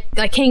felt like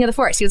king of the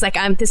forest. He was like,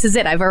 this is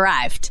it. I've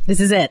arrived. This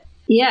is it.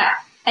 Yeah.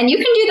 And you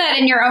can do that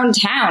in your own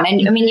town.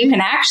 And I mean, you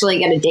can actually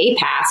get a day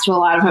pass to a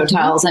lot of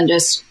hotels and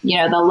just,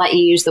 they'll let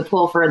you use the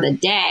pool for the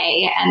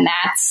day. And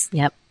that's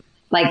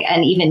like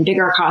an even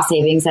bigger cost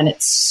savings. And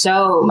it's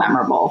so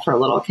memorable for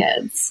little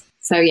kids.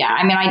 So, yeah,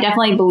 I mean, I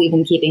definitely believe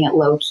in keeping it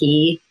low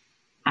key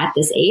at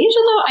this age.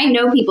 Although I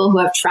know people who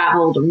have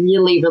traveled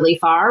really, really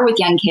far with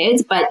young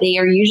kids, but they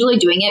are usually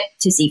doing it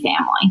to see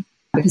family.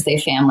 Because they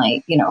have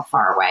family,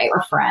 far away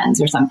or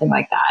friends or something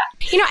like that.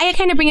 I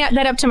kind of bring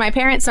that up to my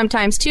parents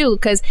sometimes, too,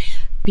 because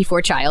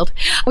before child,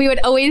 we would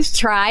always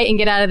try and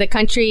get out of the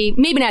country,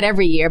 maybe not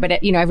every year, but,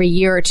 every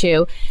year or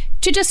two,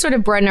 to just sort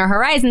of broaden our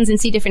horizons and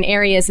see different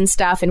areas and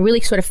stuff, and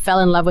really sort of fell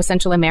in love with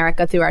Central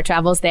America through our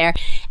travels there.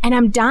 And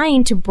I'm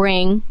dying to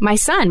bring my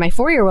son, my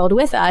 4-year-old,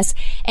 with us.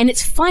 And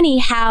it's funny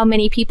how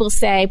many people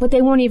say, but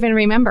they won't even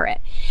remember it.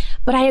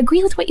 But I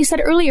agree with what you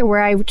said earlier,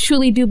 where I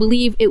truly do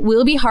believe it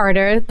will be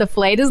harder. The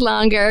flight is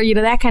longer,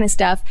 that kind of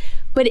stuff.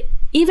 But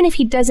even if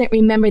he doesn't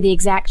remember the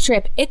exact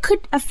trip, it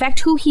could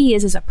affect who he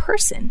is as a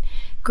person.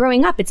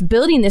 Growing up, it's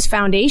building this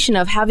foundation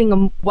of having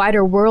a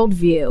wider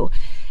worldview.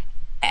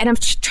 And I'm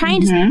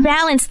trying to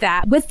balance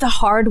that with the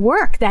hard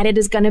work that it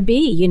is going to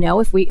be.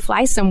 If we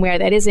fly somewhere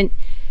that isn't,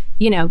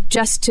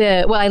 just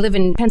to, I live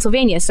in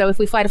Pennsylvania. So if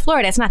we fly to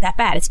Florida, it's not that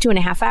bad. It's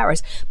 2.5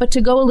 hours. But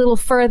to go a little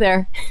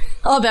further,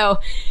 although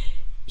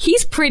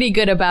he's pretty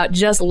good about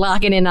just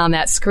logging in on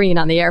that screen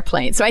on the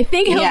airplane. So I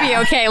think he'll be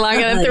okay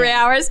longer than 3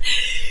 hours.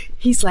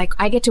 He's like,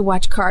 I get to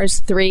watch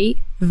Cars 3,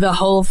 the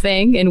whole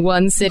thing in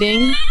one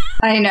sitting.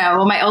 I know.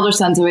 Well, my older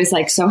son's always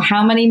like, so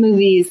how many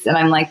movies? And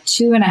I'm like,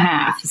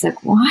 2.5. He's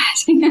like, what?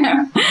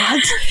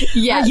 What?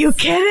 Yes. Are you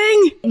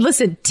kidding?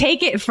 Listen,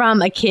 take it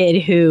from a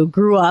kid who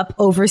grew up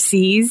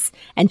overseas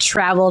and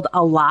traveled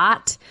a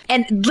lot.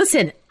 And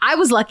listen, I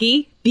was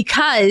lucky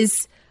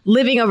because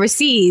living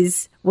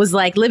overseas was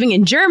like living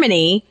in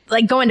Germany,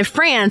 like going to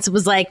France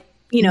was like,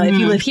 if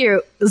you live here,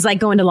 it was like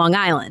going to Long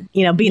Island,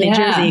 being in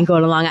Jersey and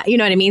going to Long Island. You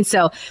know what I mean?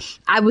 So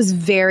I was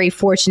very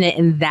fortunate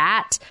in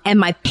that. And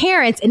my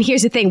parents, and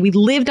here's the thing, we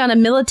lived on a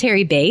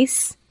military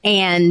base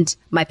and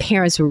my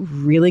parents were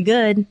really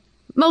good.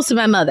 Most of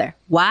my mother.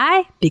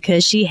 Why?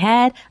 Because she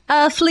had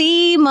a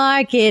flea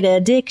market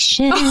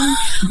addiction.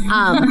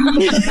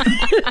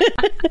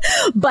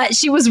 But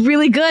she was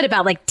really good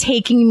about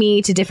taking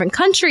me to different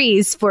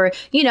countries for,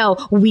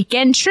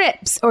 weekend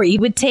trips, or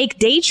you would take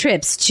day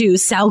trips to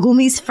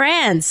Saint-Gilles,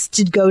 France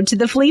to go to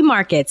the flea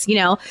markets,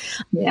 Yeah.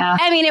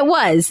 I mean, it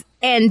was.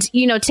 And,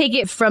 take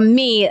it from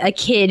me, a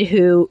kid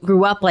who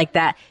grew up like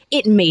that,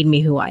 it made me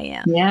who I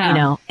am.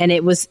 Yeah. And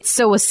it was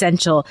so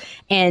essential.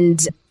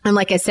 And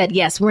like I said,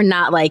 yes, we're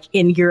not like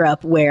in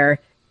Europe where,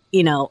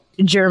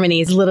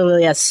 Germany is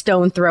literally a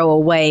stone throw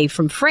away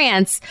from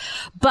France.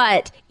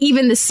 But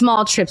even the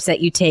small trips that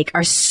you take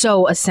are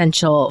so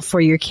essential for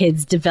your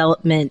kids'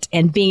 development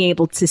and being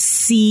able to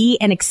see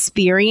and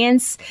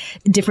experience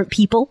different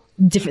people,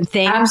 different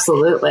things.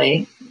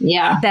 Absolutely.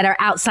 Yeah. That are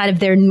outside of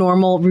their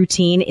normal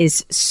routine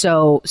is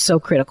so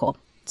critical.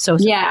 So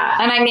yeah.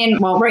 And I mean,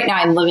 right now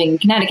I'm living in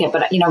Connecticut,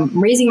 but,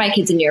 raising my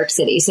kids in New York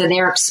City. So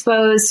they're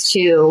exposed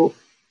to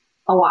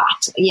a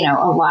lot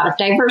of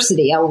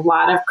diversity, a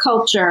lot of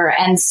culture.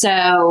 And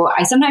so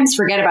I sometimes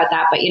forget about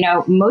that. But,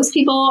 most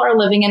people are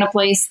living in a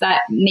place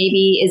that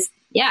maybe is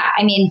yeah,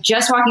 I mean,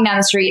 just walking down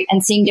the street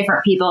and seeing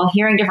different people,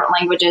 hearing different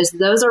languages,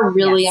 those are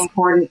really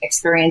important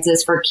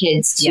experiences for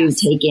kids to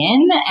take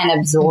in and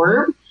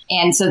absorb.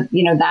 And so,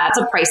 that's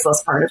a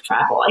priceless part of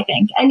travel, I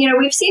think. And,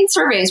 we've seen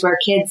surveys where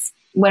kids,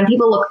 when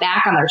people look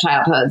back on their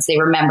childhoods, they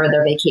remember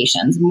their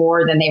vacations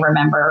more than they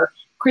remember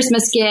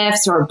Christmas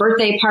gifts or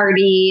birthday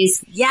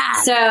parties. Yeah.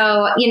 So,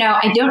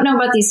 I don't know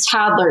about these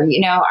toddlers,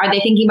 are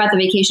they thinking about the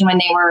vacation when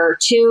they were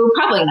 2?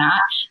 Probably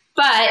not.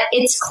 But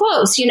it's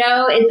close,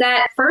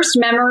 that first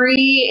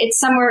memory, it's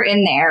somewhere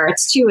in there.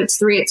 It's 2, it's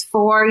 3, it's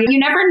 4. You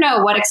never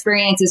know what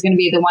experience is going to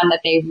be the one that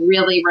they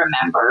really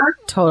remember.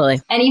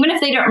 Totally. And even if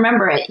they don't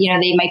remember it,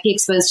 they might be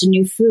exposed to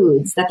new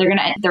foods that they're going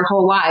to, their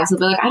whole lives. They'll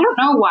be like, I don't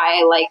know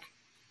why I like,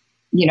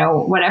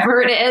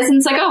 whatever it is. And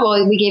it's like, oh,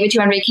 well, we gave it to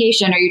you on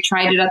vacation, or you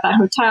tried it at that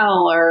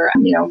hotel, or,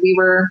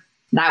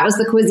 that was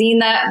the cuisine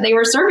that they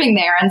were serving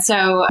there. And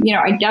so,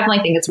 I definitely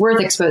think it's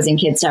worth exposing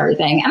kids to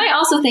everything. And I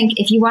also think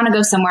if you want to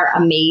go somewhere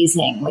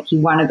amazing, like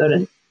you want to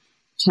go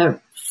to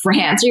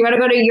France, or you want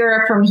to go to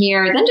Europe from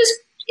here, then just,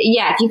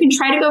 if you can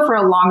try to go for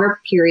a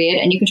longer period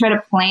and you can try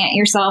to plant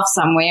yourself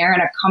somewhere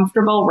in a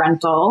comfortable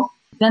rental,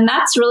 then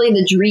that's really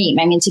the dream.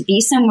 I mean, to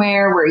be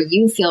somewhere where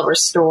you feel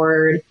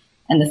restored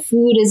and the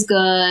food is good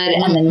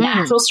and the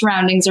natural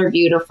surroundings are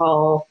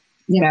beautiful,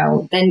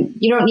 then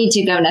you don't need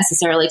to go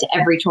necessarily to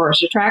every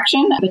tourist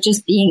attraction, but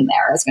just being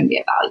there is going to be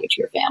a value to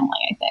your family,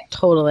 I think.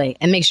 Totally.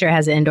 And make sure it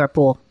has an indoor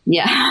pool.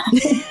 Yeah.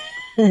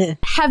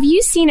 Have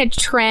you seen a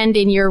trend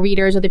in your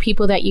readers or the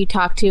people that you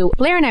talk to?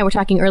 Blair and I were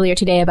talking earlier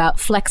today about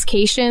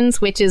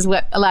flexcations, which is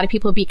what a lot of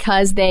people,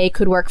 because they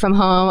could work from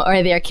home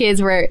or their kids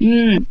were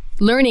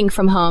learning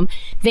from home,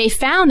 they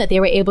found that they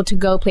were able to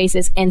go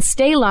places and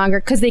stay longer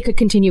because they could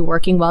continue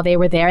working while they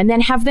were there and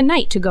then have the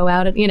night to go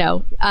out,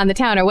 on the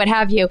town or what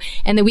have you,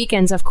 and the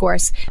weekends, of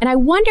course. And I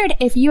wondered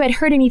if you had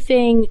heard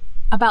anything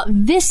about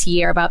this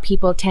year about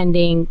people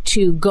tending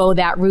to go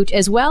that route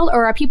as well,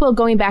 or are people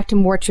going back to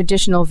more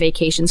traditional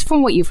vacations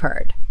from what you've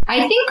heard?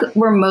 I think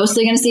we're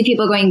mostly going to see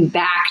people going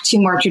back to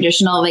more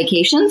traditional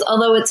vacations,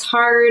 although it's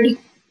hard.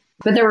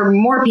 But there were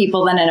more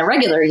people than in a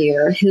regular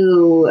year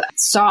who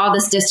saw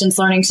this distance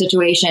learning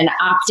situation,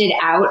 opted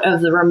out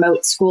of the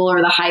remote school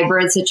or the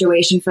hybrid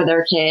situation for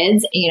their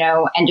kids,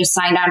 and just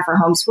signed on for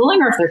homeschooling.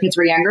 Or if their kids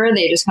were younger,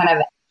 they just kind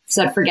of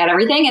said, forget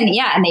everything.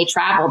 And they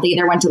traveled. They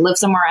either went to live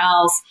somewhere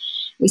else.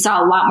 We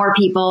saw a lot more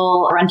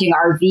people renting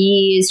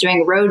RVs,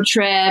 doing road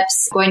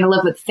trips, going to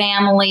live with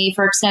family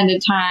for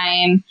extended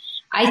time.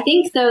 I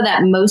think, though,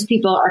 that most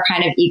people are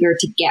kind of eager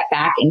to get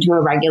back into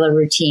a regular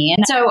routine.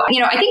 So,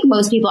 I think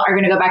most people are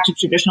going to go back to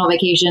traditional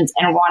vacations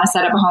and want to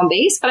set up a home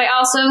base. But I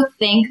also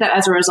think that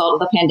as a result of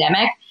the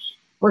pandemic,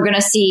 we're going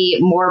to see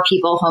more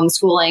people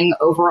homeschooling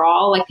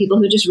overall, like people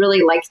who just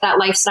really liked that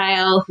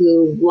lifestyle,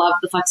 who love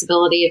the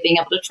flexibility of being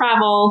able to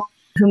travel,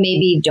 who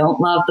maybe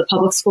don't love the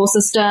public school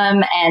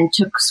system and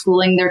took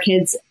schooling their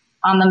kids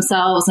on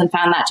themselves and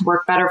found that to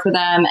work better for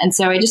them. And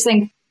so I just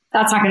think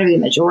that's not going to be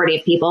the majority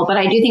of people, but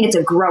I do think it's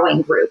a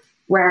growing group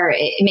where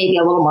it may be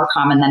a little more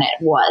common than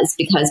it was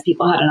because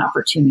people had an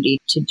opportunity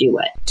to do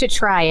it. To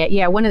try it.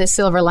 Yeah. One of the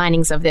silver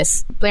linings of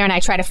this, Blair and I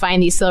try to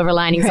find these silver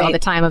linings all the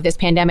time of this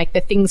pandemic,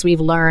 the things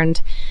we've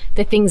learned,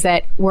 the things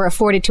that were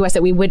afforded to us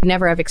that we would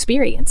never have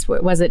experienced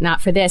was it not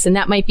for this. And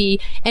that might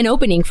be an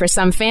opening for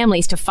some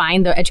families to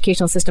find the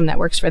educational system that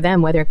works for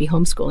them, whether it be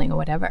homeschooling or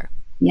whatever.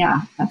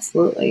 Yeah,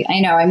 absolutely. I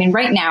know. I mean,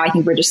 right now, I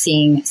think we're just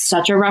seeing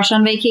such a rush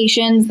on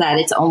vacations that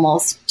it's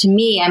almost, to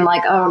me, I'm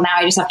like, oh, now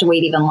I just have to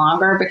wait even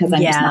longer because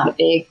I'm just not a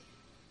big,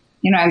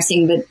 I'm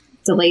seeing the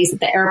delays at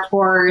the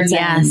airports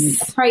and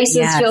the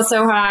prices feel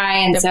so high.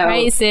 And the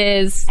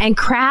prices and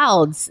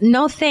crowds.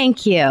 No,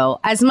 thank you.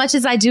 As much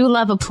as I do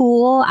love a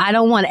pool, I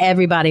don't want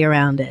everybody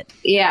around it.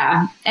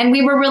 Yeah. And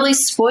we were really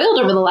spoiled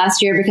over the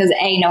last year because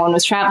no one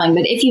was traveling.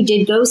 But if you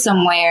did go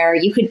somewhere,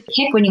 you could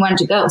pick when you wanted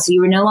to go. So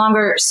you were no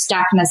longer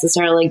stuck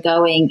necessarily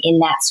going in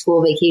that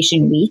school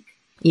vacation week.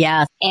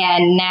 Yeah.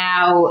 And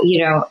now,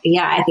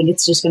 I think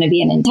it's just going to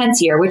be an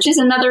intense year, which is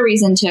another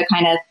reason to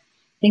kind of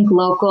think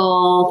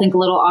local, think a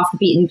little off the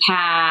beaten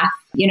path.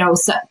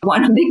 So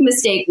one big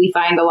mistake we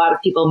find a lot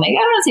of people make, I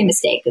don't want to say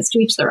mistake, because to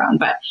each their own,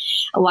 but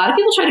a lot of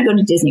people try to go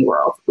to Disney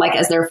World, like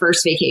as their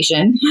first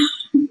vacation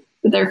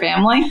with their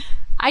family.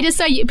 I just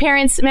saw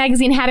Parents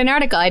Magazine had an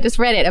article. I just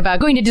read it about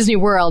going to Disney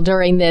World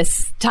during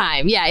this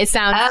time. Yeah, it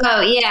sounds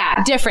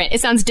different.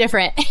 It sounds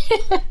different.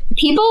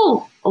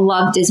 People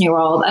love Disney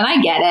World, and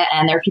I get it.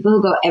 And there are people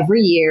who go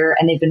every year,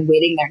 and they've been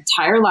waiting their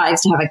entire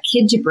lives to have a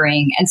kid to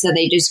bring. And so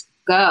they just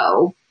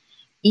go,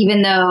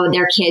 even though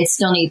their kid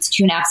still needs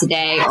 2 naps a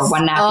day or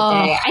 1 nap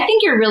a day. I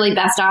think you're really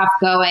best off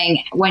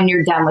going when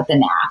you're done with the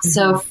naps.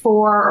 So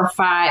 4 or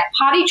 5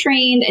 potty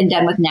trained and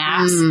done with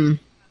naps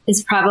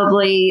is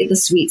probably the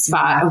sweet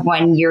spot of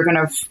when you're going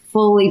to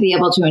fully be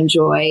able to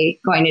enjoy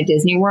going to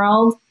Disney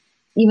World.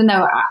 Even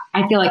though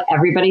I feel like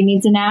everybody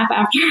needs a nap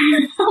after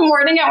a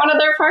morning at one of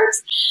their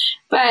parks.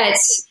 But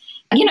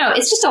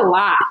it's just a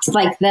lot,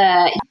 like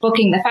the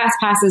booking the fast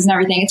passes and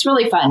everything. It's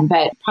really fun,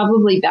 but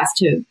probably best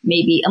to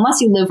maybe,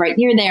 unless you live right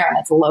near there and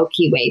it's a low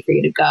key way for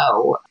you to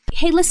go,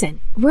 Hey, listen,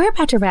 we're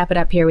about to wrap it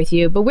up here with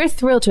you, but we're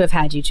thrilled to have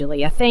had you,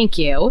 Julia. Thank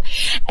you.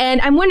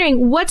 And I'm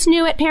wondering, what's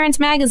new at Parents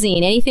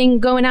Magazine? Anything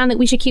going on that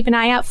we should keep an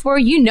eye out for?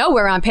 You know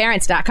we're on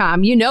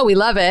parents.com. You know we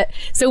love it.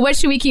 So what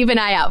should we keep an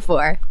eye out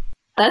for?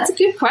 That's a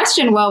good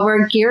question. Well,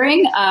 we're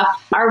gearing up.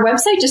 Our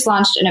website just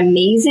launched an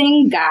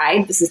amazing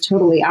guide. This is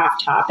totally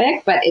off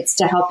topic, but it's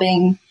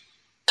to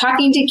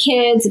talking to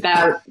kids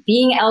about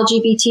being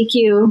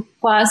LGBTQ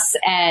plus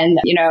and,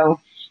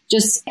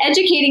 just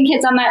educating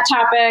kids on that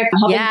topic,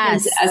 helping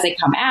kids as they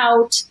come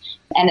out.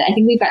 And I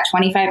think we've got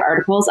 25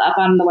 articles up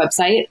on the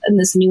website in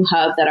this new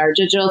hub that our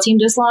digital team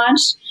just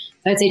launched.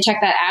 So I'd say check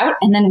that out.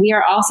 And then we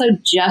are also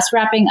just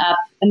wrapping up,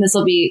 and this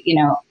will be,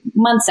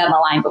 months down the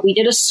line, but we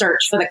did a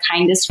search for the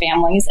kindest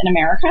families in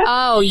America.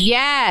 Oh,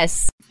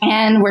 yes.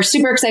 And we're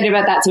super excited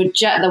about that. So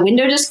the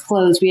window just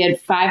closed. We had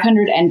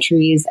 500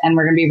 entries, and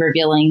we're going to be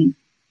revealing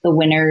the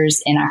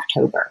winners in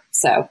October.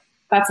 So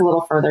that's a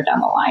little further down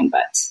the line,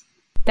 but...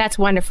 That's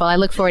wonderful. I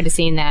look forward to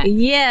seeing that.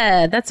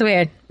 Yeah, that's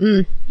weird.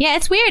 Yeah,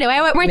 it's weird.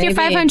 Why weren't there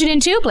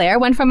 502, Blair?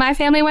 One from my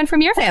family, one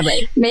from your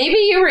family. Maybe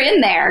you were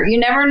in there. You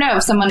never know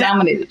if someone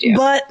nominated you.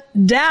 But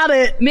doubt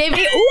it.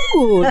 Maybe.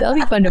 Ooh, that'll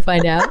be fun to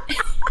find out.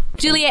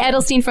 Julia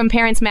Edelstein from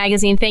Parents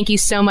Magazine, thank you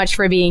so much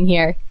for being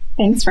here.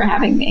 Thanks for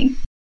having me.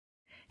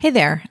 Hey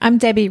there, I'm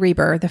Debbie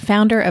Reber, the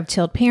founder of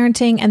Tilt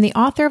Parenting and the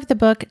author of the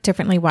book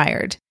Differently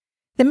Wired.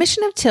 The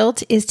mission of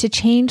Tilt is to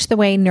change the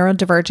way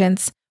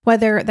neurodivergence,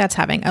 whether that's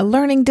having a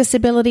learning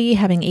disability,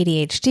 having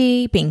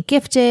ADHD, being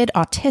gifted,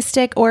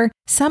 autistic, or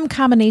some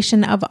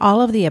combination of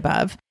all of the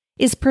above,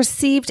 is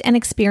perceived and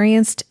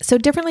experienced so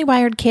differently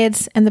wired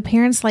kids and the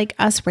parents like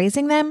us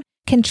raising them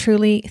can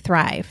truly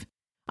thrive.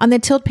 On the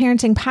Tilt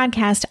Parenting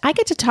podcast, I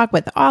get to talk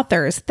with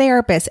authors,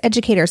 therapists,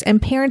 educators,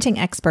 and parenting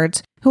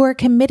experts who are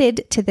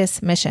committed to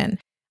this mission.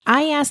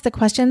 I ask the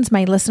questions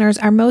my listeners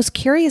are most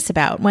curious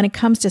about when it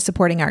comes to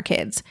supporting our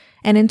kids.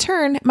 And in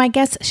turn, my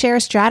guests share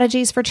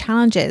strategies for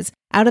challenges,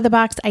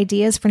 out-of-the-box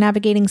ideas for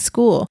navigating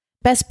school,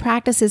 best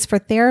practices for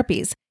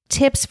therapies,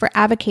 tips for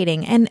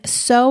advocating, and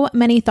so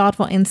many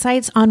thoughtful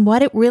insights on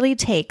what it really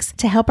takes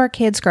to help our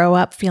kids grow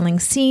up feeling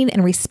seen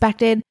and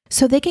respected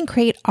so they can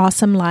create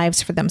awesome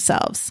lives for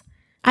themselves.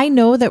 I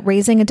know that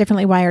raising a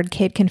differently wired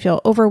kid can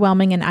feel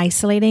overwhelming and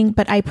isolating,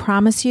 but I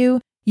promise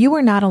you, you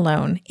are not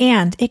alone,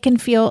 and it can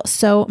feel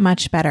so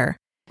much better.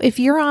 If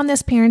you're on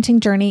this parenting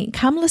journey,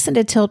 come listen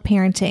to Tilt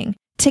Parenting.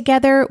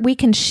 Together, we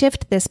can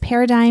shift this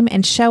paradigm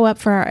and show up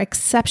for our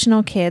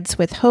exceptional kids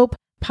with hope,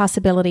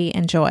 possibility,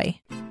 and joy.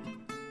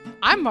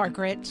 I'm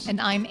Margaret. And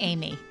I'm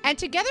Amy. And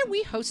together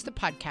we host the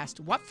podcast,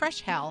 What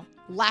Fresh Hell?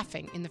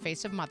 Laughing in the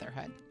Face of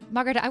Motherhood.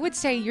 Margaret, I would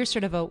say you're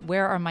sort of a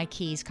where are my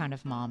keys kind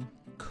of mom.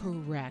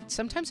 Correct.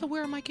 Sometimes a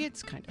where are my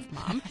kids kind of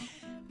mom.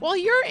 Well,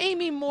 you're,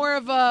 Amy, more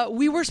of a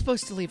we were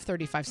supposed to leave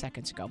 35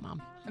 seconds ago,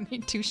 mom. I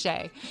mean, touche.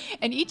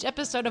 In each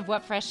episode of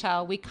What Fresh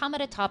Hell, we come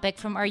at a topic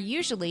from our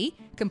usually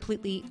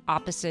completely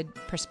opposite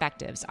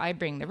perspectives. I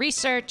bring the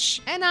research.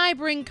 And I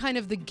bring kind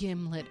of the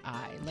gimlet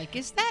eye. Like,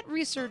 is that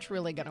research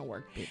really going to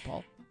work,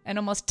 people? And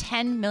almost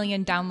 10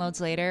 million downloads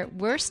later,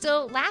 we're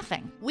still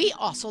laughing. We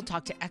also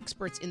talk to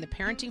experts in the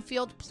parenting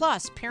field,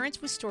 plus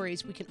parents with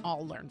stories we can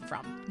all learn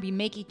from. We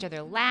make each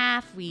other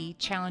laugh, we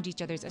challenge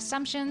each other's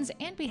assumptions,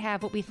 and we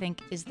have what we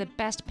think is the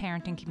best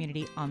parenting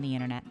community on the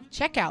internet.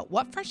 Check out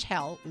What Fresh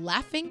Hell?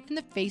 Laughing in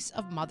the Face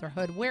of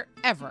Motherhood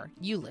wherever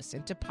you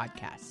listen to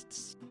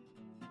podcasts.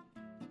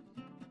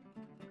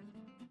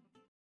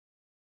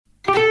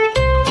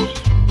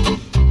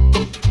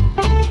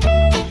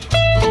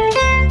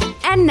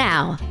 And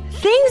now,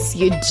 things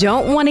you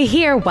don't want to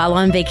hear while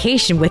on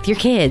vacation with your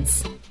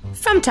kids.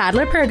 From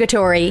Toddler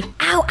Purgatory.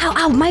 Ow, ow,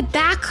 ow, my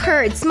back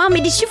hurts.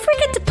 Mommy, did you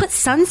forget to put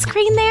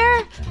sunscreen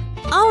there?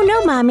 Oh,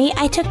 no, Mommy.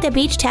 I took the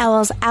beach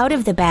towels out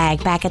of the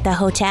bag back at the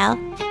hotel.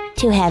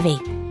 Too heavy.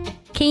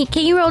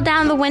 Can you roll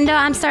down the window?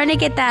 I'm starting to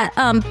get that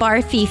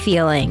barfy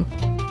feeling.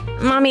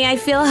 Mommy, I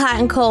feel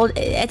hot and cold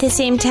at the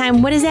same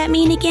time. What does that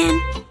mean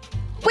again?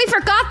 We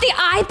forgot the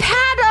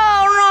iPad.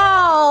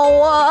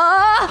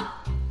 Oh, no.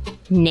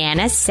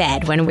 Nana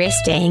said when we're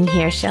staying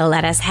here, she'll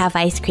let us have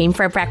ice cream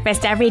for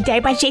breakfast every day,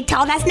 but she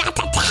told us not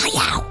to tell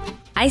you.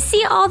 I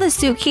see all the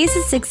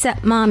suitcases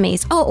except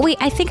Mommy's. Oh, wait,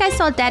 I think I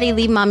saw Daddy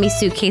leave Mommy's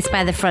suitcase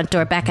by the front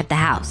door back at the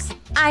house.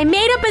 I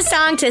made up a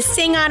song to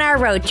sing on our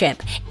road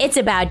trip. It's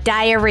about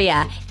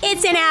diarrhea.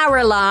 It's an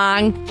hour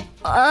long.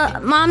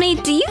 Mommy,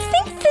 do you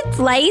think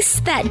the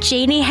lice that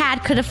Janie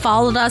had could have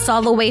followed us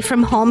all the way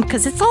from home?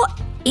 Because it's all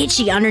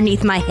itchy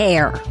underneath my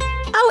hair.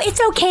 Oh, it's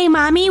okay,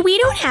 Mommy. We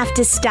don't have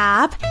to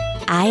stop.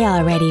 I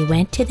already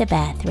went to the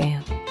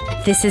bathroom.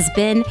 This has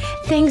been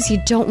Things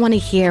You Don't Want to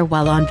Hear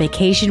While on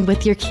Vacation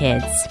with Your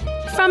Kids.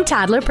 From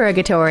Toddler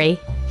Purgatory.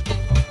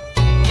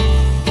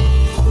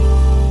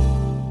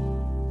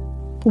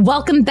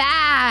 Welcome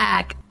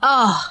back.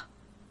 Oh,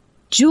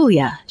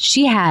 Julia,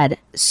 she had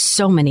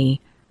so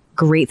many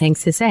great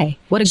things to say.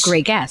 What a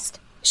great guest.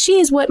 She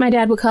is what my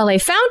dad would call a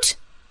fount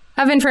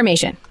of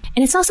information.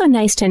 And it's also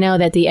nice to know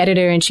that the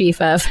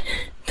editor-in-chief of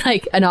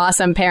like an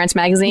awesome parents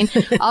magazine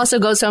also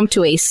goes home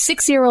to a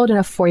 6-year-old and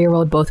a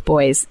 4-year-old, both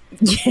boys.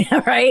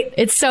 Yeah, right?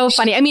 It's so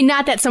funny. I mean,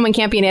 not that someone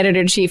can't be an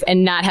editor-in-chief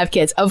and not have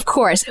kids, of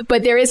course,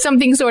 but there is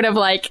something sort of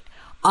like,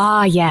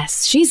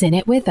 yes, she's in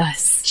it with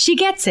us. She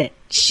gets it.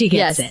 She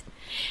gets it.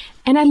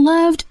 And I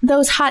loved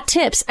those hot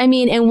tips. I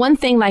mean, and one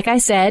thing, like I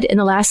said in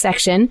the last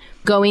section,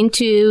 going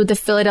to the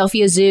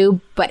Philadelphia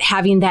Zoo, but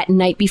having that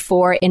night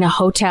before in a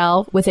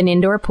hotel with an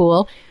indoor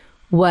pool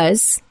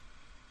was,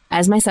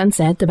 as my son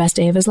said, the best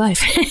day of his life.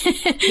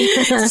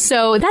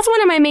 So that's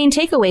one of my main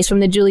takeaways from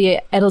the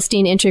Julia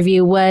Edelstein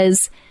interview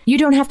was you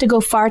don't have to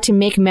go far to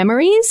make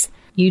memories.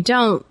 You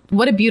don't.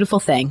 What a beautiful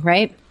thing,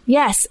 right?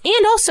 Yes.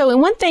 And also,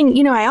 and one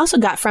thing, I also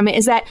got from it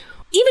is that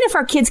even if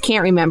our kids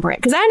can't remember it,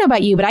 because I don't know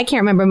about you, but I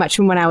can't remember much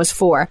from when I was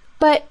 4,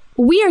 but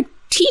we are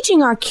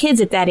teaching our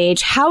kids at that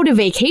age how to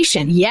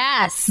vacation.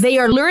 Yes. They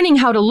are learning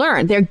how to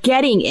learn. They're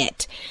getting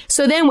it.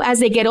 So then as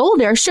they get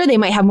older, sure, they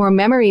might have more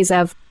memories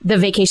of the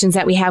vacations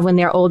that we have when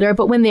they're older.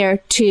 But when they're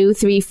 2,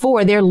 3,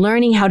 4, they're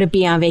learning how to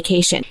be on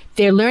vacation.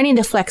 They're learning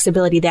the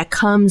flexibility that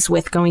comes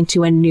with going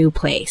to a new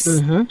place.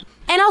 Mm-hmm.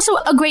 And also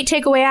a great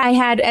takeaway I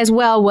had as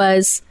well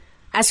was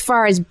as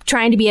far as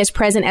trying to be as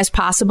present as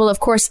possible. Of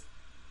course,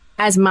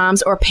 as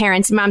moms or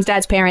parents, moms,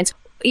 dads, parents,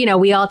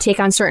 we all take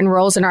on certain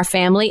roles in our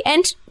family.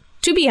 And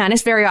to be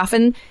honest, very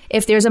often,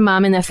 if there's a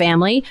mom in the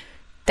family,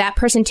 that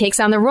person takes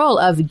on the role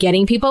of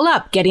getting people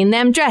up, getting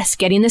them dressed,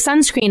 getting the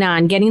sunscreen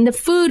on, getting the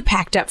food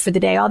packed up for the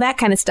day, all that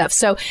kind of stuff.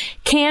 So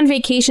can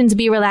vacations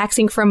be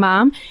relaxing for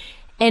mom?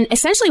 And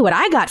essentially what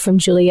I got from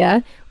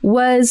Julia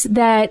was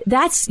that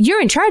you're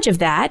in charge of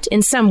that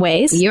in some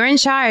ways. You're in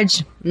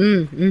charge.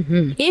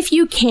 Mm-hmm. If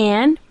you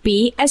can,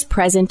 be as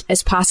present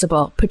as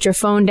possible. Put your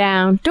phone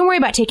down. Don't worry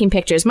about taking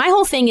pictures. My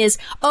whole thing is,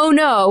 oh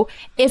no,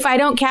 if I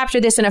don't capture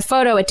this in a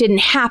photo, it didn't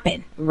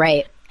happen.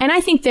 Right. And I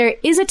think there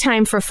is a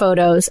time for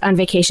photos on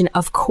vacation,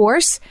 of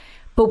course,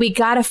 but we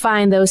got to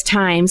find those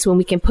times when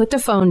we can put the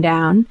phone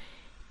down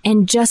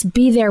and just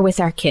be there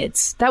with our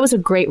kids. That was a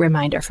great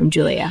reminder from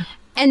Julia.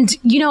 And,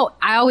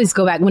 I always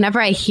go back. Whenever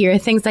I hear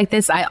things like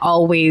this, I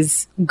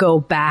always go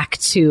back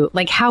to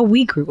like how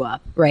we grew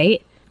up,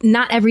 right?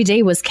 Not every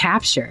day was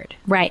captured.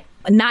 Right.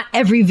 Not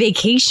every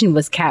vacation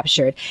was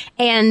captured.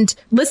 And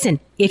listen,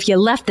 if you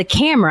left the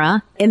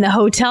camera in the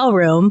hotel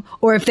room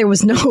or if there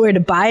was nowhere to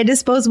buy a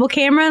disposable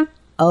camera,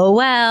 oh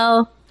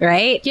well,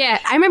 right? Yeah.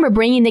 I remember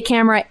bringing the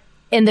camera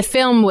and the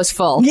film was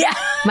full. Yeah.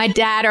 My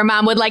dad or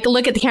mom would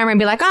look at the camera and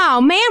be like,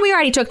 oh man, we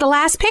already took the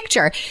last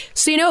picture.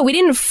 So, we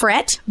didn't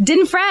fret.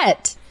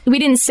 We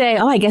didn't say,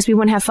 I guess we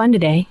won't have fun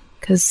today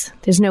because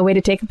there's no way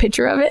to take a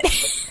picture of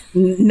it.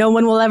 No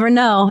one will ever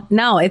know.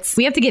 No,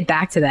 we have to get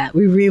back to that.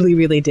 We really,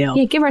 really do.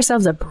 Yeah. Give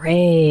ourselves a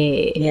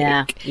break.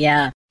 Yeah.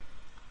 Yeah.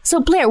 So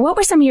Blair, what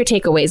were some of your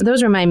takeaways?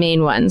 Those were my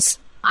main ones.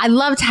 I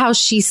loved how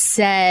she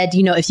said,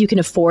 if you can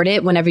afford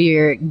it, whenever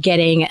you're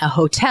getting a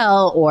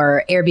hotel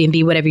or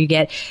Airbnb, whatever you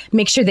get,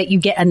 make sure that you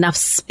get enough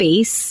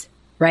space,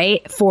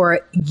 right,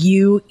 for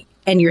you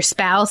and your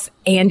spouse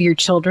and your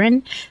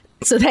children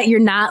so that you're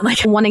not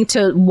wanting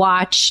to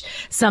watch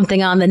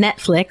something on the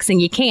Netflix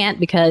and you can't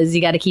because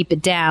you got to keep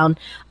it down.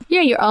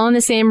 Yeah, you're all in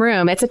the same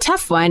room. It's a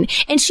tough one.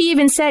 And she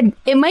even said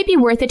it might be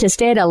worth it to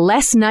stay at a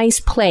less nice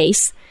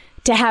place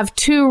to have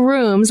 2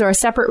 rooms or a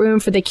separate room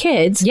for the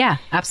kids. Yeah,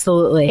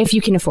 absolutely. If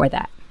you can afford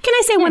that. Can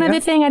I say one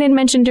other thing I didn't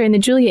mention during the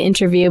Julia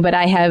interview, but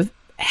I have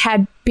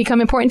had become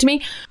important to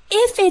me?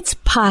 If it's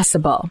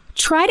possible,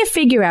 try to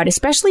figure out,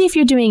 especially if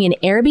you're doing an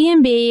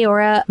Airbnb or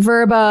a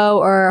Vrbo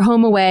or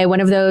HomeAway, one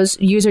of those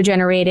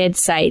user-generated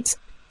sites,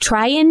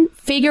 try and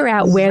figure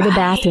out where the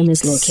bathroom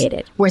is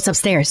located. Where it's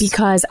upstairs.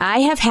 Because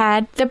I have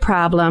had the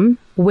problem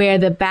where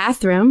the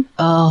bathroom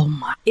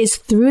is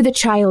through the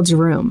child's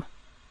room.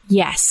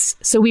 Yes.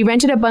 So we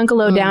rented a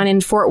bungalow down in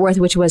Fort Worth,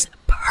 which was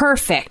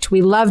perfect.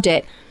 We loved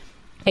it.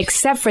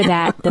 Except for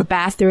that, the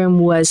bathroom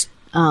was,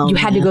 you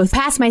had to go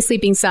past my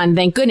sleeping son.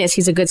 Thank goodness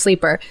he's a good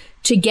sleeper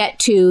to get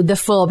to the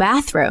full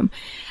bathroom.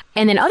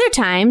 And then other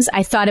times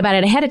I thought about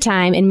it ahead of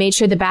time and made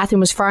sure the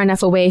bathroom was far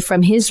enough away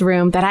from his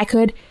room that I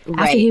could,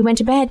 after he went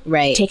to bed,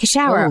 take a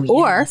shower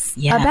or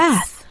a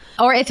bath.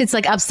 Or if it's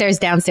upstairs,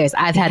 downstairs.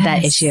 I've had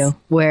that issue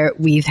where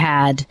we've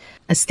had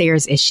a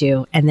stairs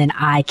issue and then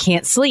I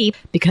can't sleep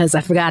because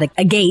I forgot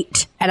a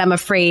gate and I'm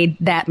afraid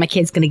that my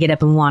kid's going to get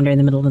up and wander in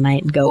the middle of the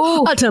night and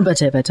go,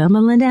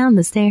 tumbling down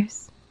the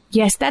stairs.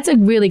 Yes, that's a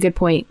really good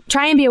point.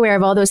 Try and be aware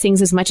of all those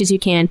things as much as you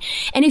can.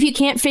 And if you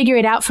can't figure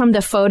it out from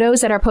the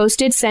photos that are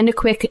posted, send a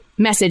quick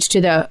message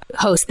to the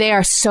host. They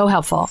are so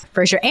helpful.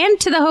 For sure. And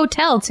to the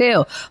hotel,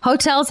 too.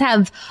 Hotels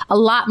have a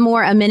lot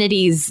more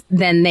amenities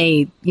than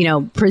they,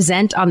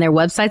 present on their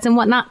websites and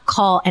whatnot.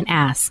 Call and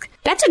ask.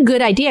 That's a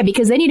good idea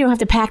because then you don't have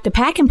to pack the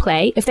pack and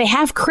play if they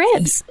have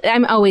cribs.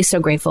 I'm always so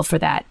grateful for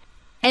that.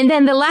 And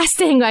then the last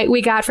thing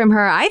we got from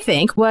her, I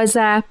think, was,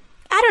 I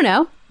don't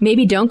know.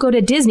 Maybe don't go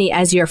to Disney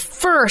as your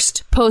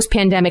first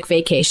post-pandemic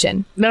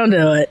vacation. Don't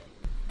do it.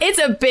 It's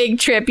a big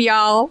trip,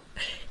 y'all.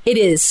 It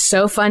is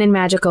so fun and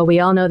magical. We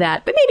all know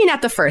that, but maybe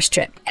not the first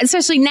trip.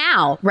 Especially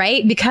now,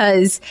 right?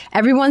 Because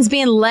everyone's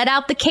being let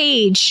out the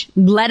cage,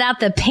 let out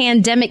the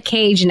pandemic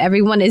cage, and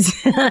everyone is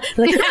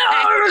like,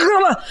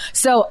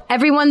 so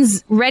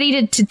everyone's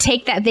ready to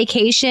take that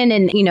vacation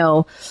and, you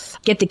know,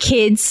 get the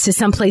kids to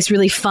someplace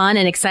really fun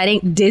and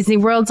exciting. Disney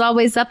World's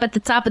always up at the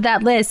top of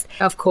that list.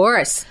 Of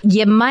course.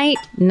 You might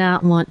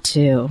not want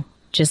to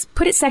just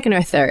put it second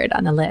or third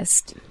on the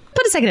list.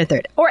 Put a second or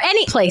third, or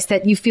any place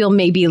that you feel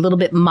maybe a little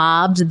bit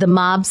mobbed, the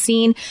mob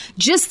scene,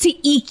 just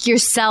to eke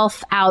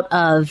yourself out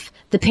of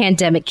the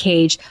pandemic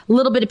cage, a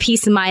little bit of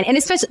peace of mind. And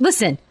especially,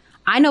 listen,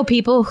 I know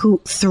people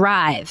who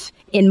thrive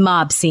in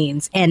mob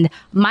scenes, and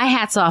my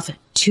hat's off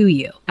to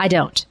you. I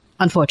don't,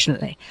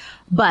 unfortunately.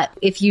 But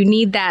if you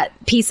need that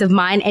peace of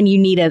mind and you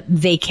need a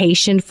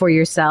vacation for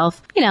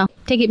yourself, you know,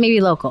 take it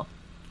maybe local.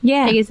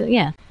 Yeah.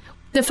 Yeah.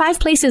 The 5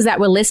 places that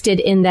were listed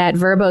in that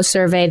Verbo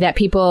survey, that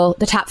people,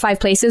 the top 5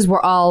 places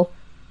were all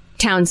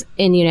towns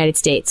in the United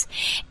States.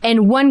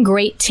 And one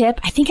great tip,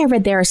 I think I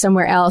read there or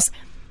somewhere else,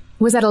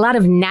 was that a lot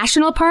of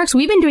national parks,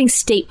 we've been doing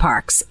state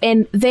parks,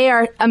 and they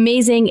are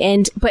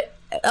amazing. But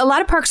a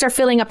lot of parks are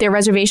filling up their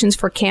reservations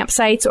for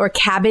campsites or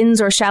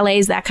cabins or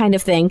chalets, that kind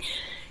of thing.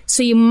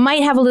 So you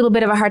might have a little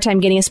bit of a hard time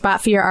getting a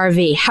spot for your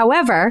RV.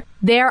 However,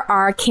 there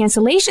are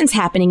cancellations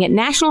happening at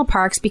national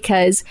parks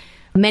because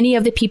many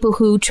of the people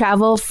who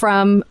travel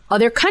from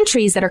other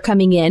countries that are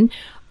coming in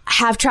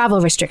have travel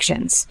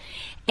restrictions.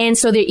 And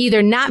so they're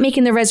either not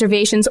making the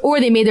reservations, or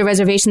they made the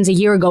reservations a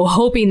year ago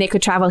hoping they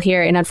could travel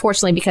here. And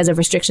unfortunately, because of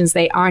restrictions,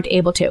 they aren't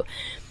able to.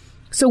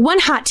 So one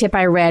hot tip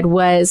I read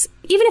was,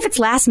 even if it's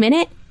last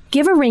minute,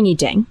 give a ringy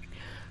ding.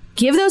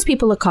 Give those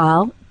people a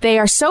call. They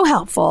are so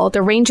helpful.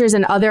 The rangers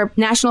and other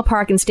national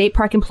park and state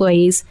park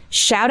employees,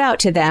 shout out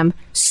to them.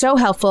 So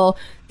helpful.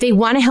 They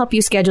want to help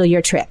you schedule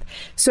your trip.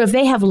 So if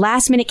they have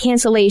last minute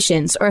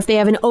cancellations, or if they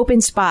have an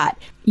open spot,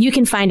 you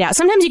can find out.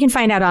 Sometimes you can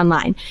find out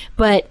online,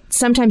 but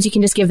sometimes you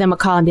can just give them a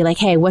call and be like,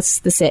 hey, what's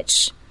the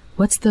sitch?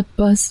 What's the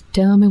buzz?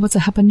 Tell me what's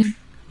happening.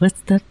 What's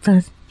the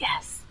buzz?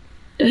 Yes.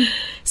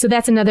 So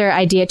that's another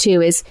idea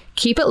too, is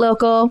keep it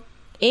local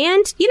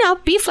and, you know,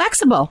 be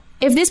flexible.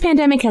 If this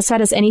pandemic has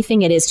taught us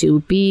anything, it is to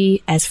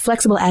be as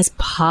flexible as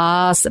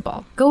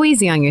possible. Go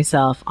easy on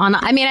yourself.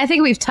 I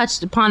think we've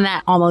touched upon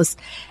that almost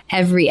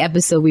every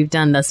episode we've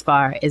done thus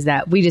far, is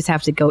that we just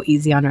have to go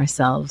easy on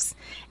ourselves.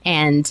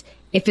 And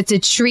if it's a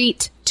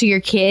treat to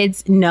your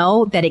kids,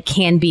 know that it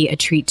can be a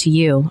treat to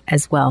you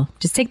as well.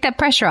 Just take that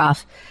pressure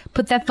off.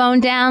 Put that phone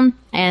down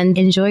and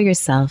enjoy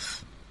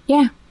yourself.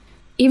 Yeah.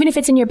 Even if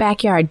it's in your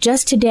backyard.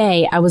 Just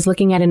today, I was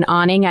looking at an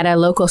awning at a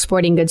local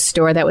sporting goods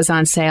store that was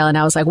on sale. And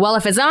I was like, well,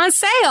 if it's on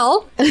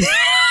sale,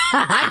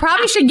 I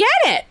probably should get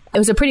it. It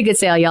was a pretty good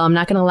sale, y'all. I'm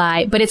not going to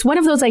lie. But it's one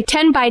of those like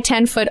 10 by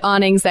 10 foot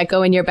awnings that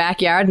go in your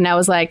backyard. And I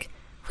was like,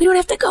 we don't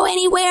have to go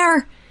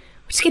anywhere.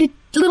 We just get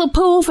a little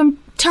pole from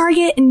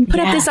Target and put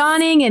up this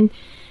awning and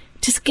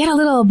just get a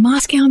little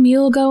Moscow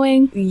Mule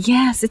going.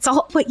 Yes, it's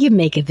all what you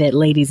make of it,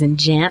 ladies and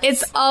gents.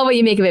 It's all what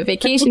you make of it.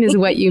 Vacation is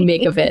what you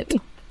make of it.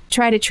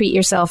 Try to treat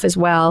yourself as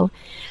well.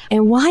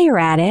 And while you're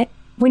at it,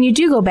 when you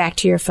do go back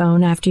to your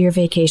phone after your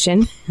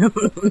vacation,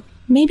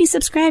 maybe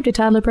subscribe to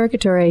Toddler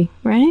Purgatory,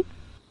 right?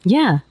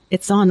 Yeah,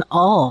 it's on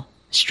all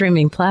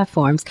streaming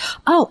platforms.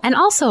 Oh, and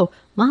also,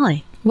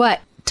 Molly. What?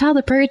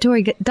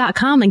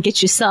 ToddlerPurgatory.com and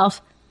get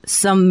yourself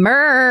some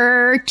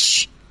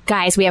merch.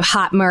 Guys, we have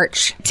hot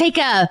merch. Take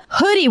a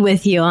hoodie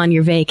with you on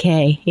your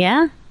vacay,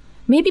 yeah?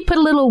 Maybe put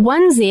a little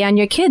onesie on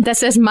your kid that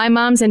says, my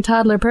mom's in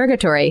Toddler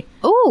Purgatory.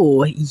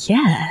 Oh,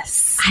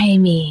 yes. I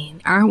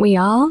mean, aren't we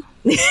all?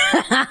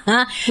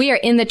 We are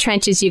in the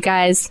trenches, you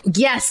guys.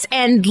 Yes,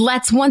 and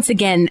let's once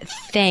again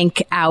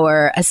thank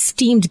our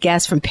esteemed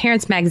guest from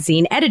Parents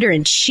Magazine,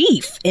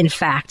 editor-in-chief, in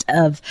fact,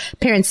 of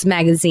Parents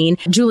Magazine,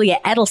 Julia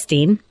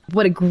Edelstein.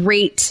 What a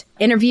great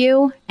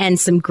interview and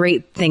some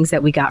great things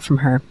that we got from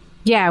her.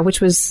 Yeah, which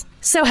was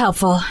so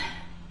helpful.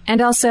 And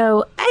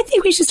also, I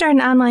think we should start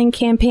an online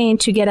campaign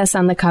to get us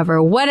on the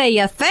cover. What do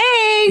you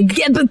think?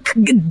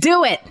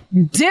 Do it.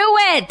 Do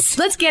it.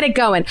 Let's get it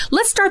going.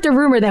 Let's start the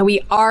rumor that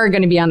we are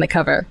going to be on the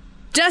cover.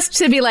 Just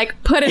to be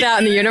like, put it out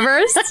in the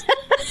universe.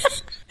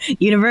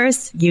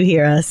 Universe, you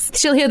hear us.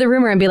 She'll hear the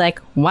rumor and be like,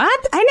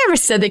 what? I never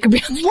said they could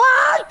be on the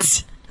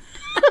What?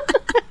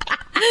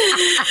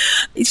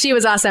 She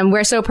was awesome.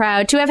 We're so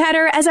proud to have had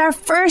her as our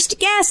first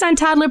guest on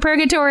Toddler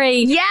Purgatory.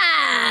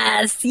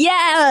 Yes!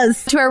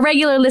 Yes! To our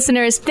regular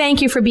listeners,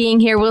 thank you for being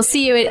here. We'll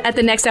see you at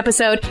the next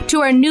episode. To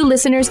our new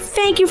listeners,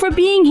 thank you for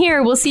being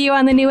here. We'll see you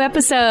on the new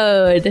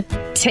episode.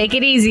 Take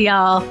it easy,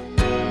 y'all.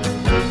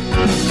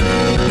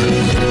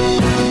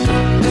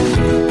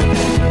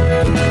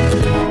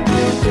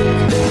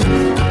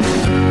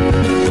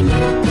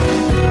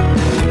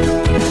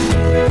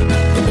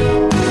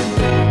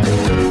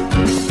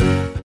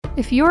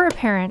 If you're a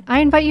parent, I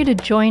invite you to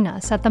join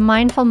us at the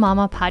Mindful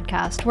Mama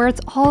podcast, where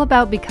it's all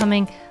about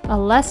becoming a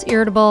less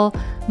irritable,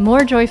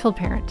 more joyful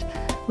parent.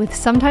 With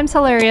sometimes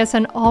hilarious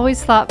and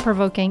always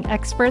thought-provoking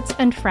experts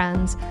and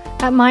friends,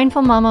 at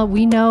Mindful Mama,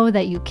 we know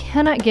that you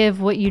cannot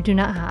give what you do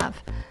not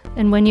have.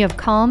 And when you have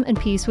calm and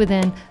peace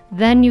within,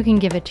 then you can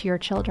give it to your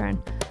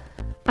children.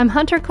 I'm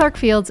Hunter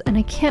Clark-Fields, and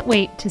I can't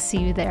wait to see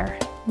you there.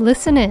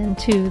 Listen in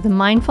to the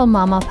Mindful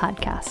Mama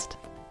podcast.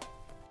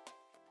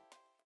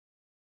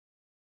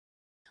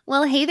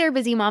 Well, hey there,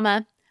 busy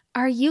mama.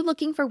 Are you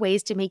looking for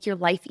ways to make your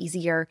life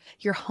easier,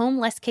 your home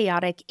less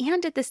chaotic,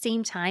 and at the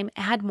same time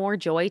add more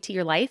joy to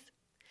your life?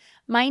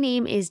 My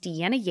name is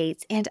Deanna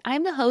Yates, and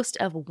I'm the host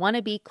of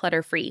Wanna Be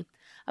Clutter-Free,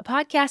 a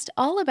podcast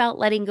all about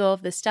letting go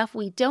of the stuff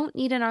we don't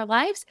need in our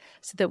lives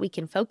so that we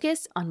can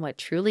focus on what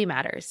truly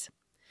matters.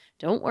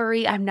 Don't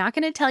worry, I'm not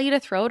going to tell you to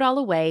throw it all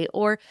away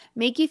or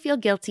make you feel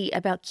guilty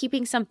about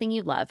keeping something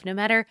you love, no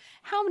matter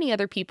how many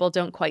other people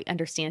don't quite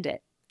understand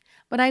it.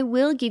 But I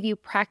will give you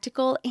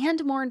practical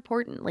and, more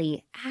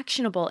importantly,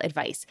 actionable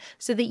advice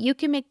so that you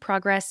can make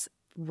progress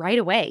right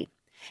away.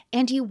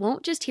 And you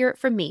won't just hear it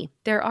from me.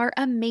 There are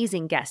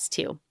amazing guests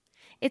too.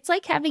 It's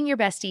like having your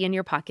bestie in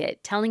your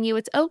pocket telling you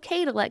it's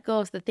okay to let go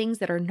of the things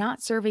that are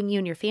not serving you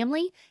and your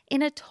family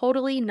in a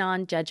totally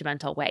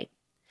non-judgmental way.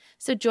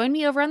 So join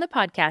me over on the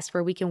podcast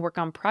where we can work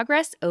on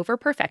progress over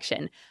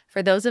perfection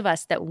for those of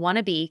us that want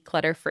to be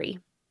clutter-free.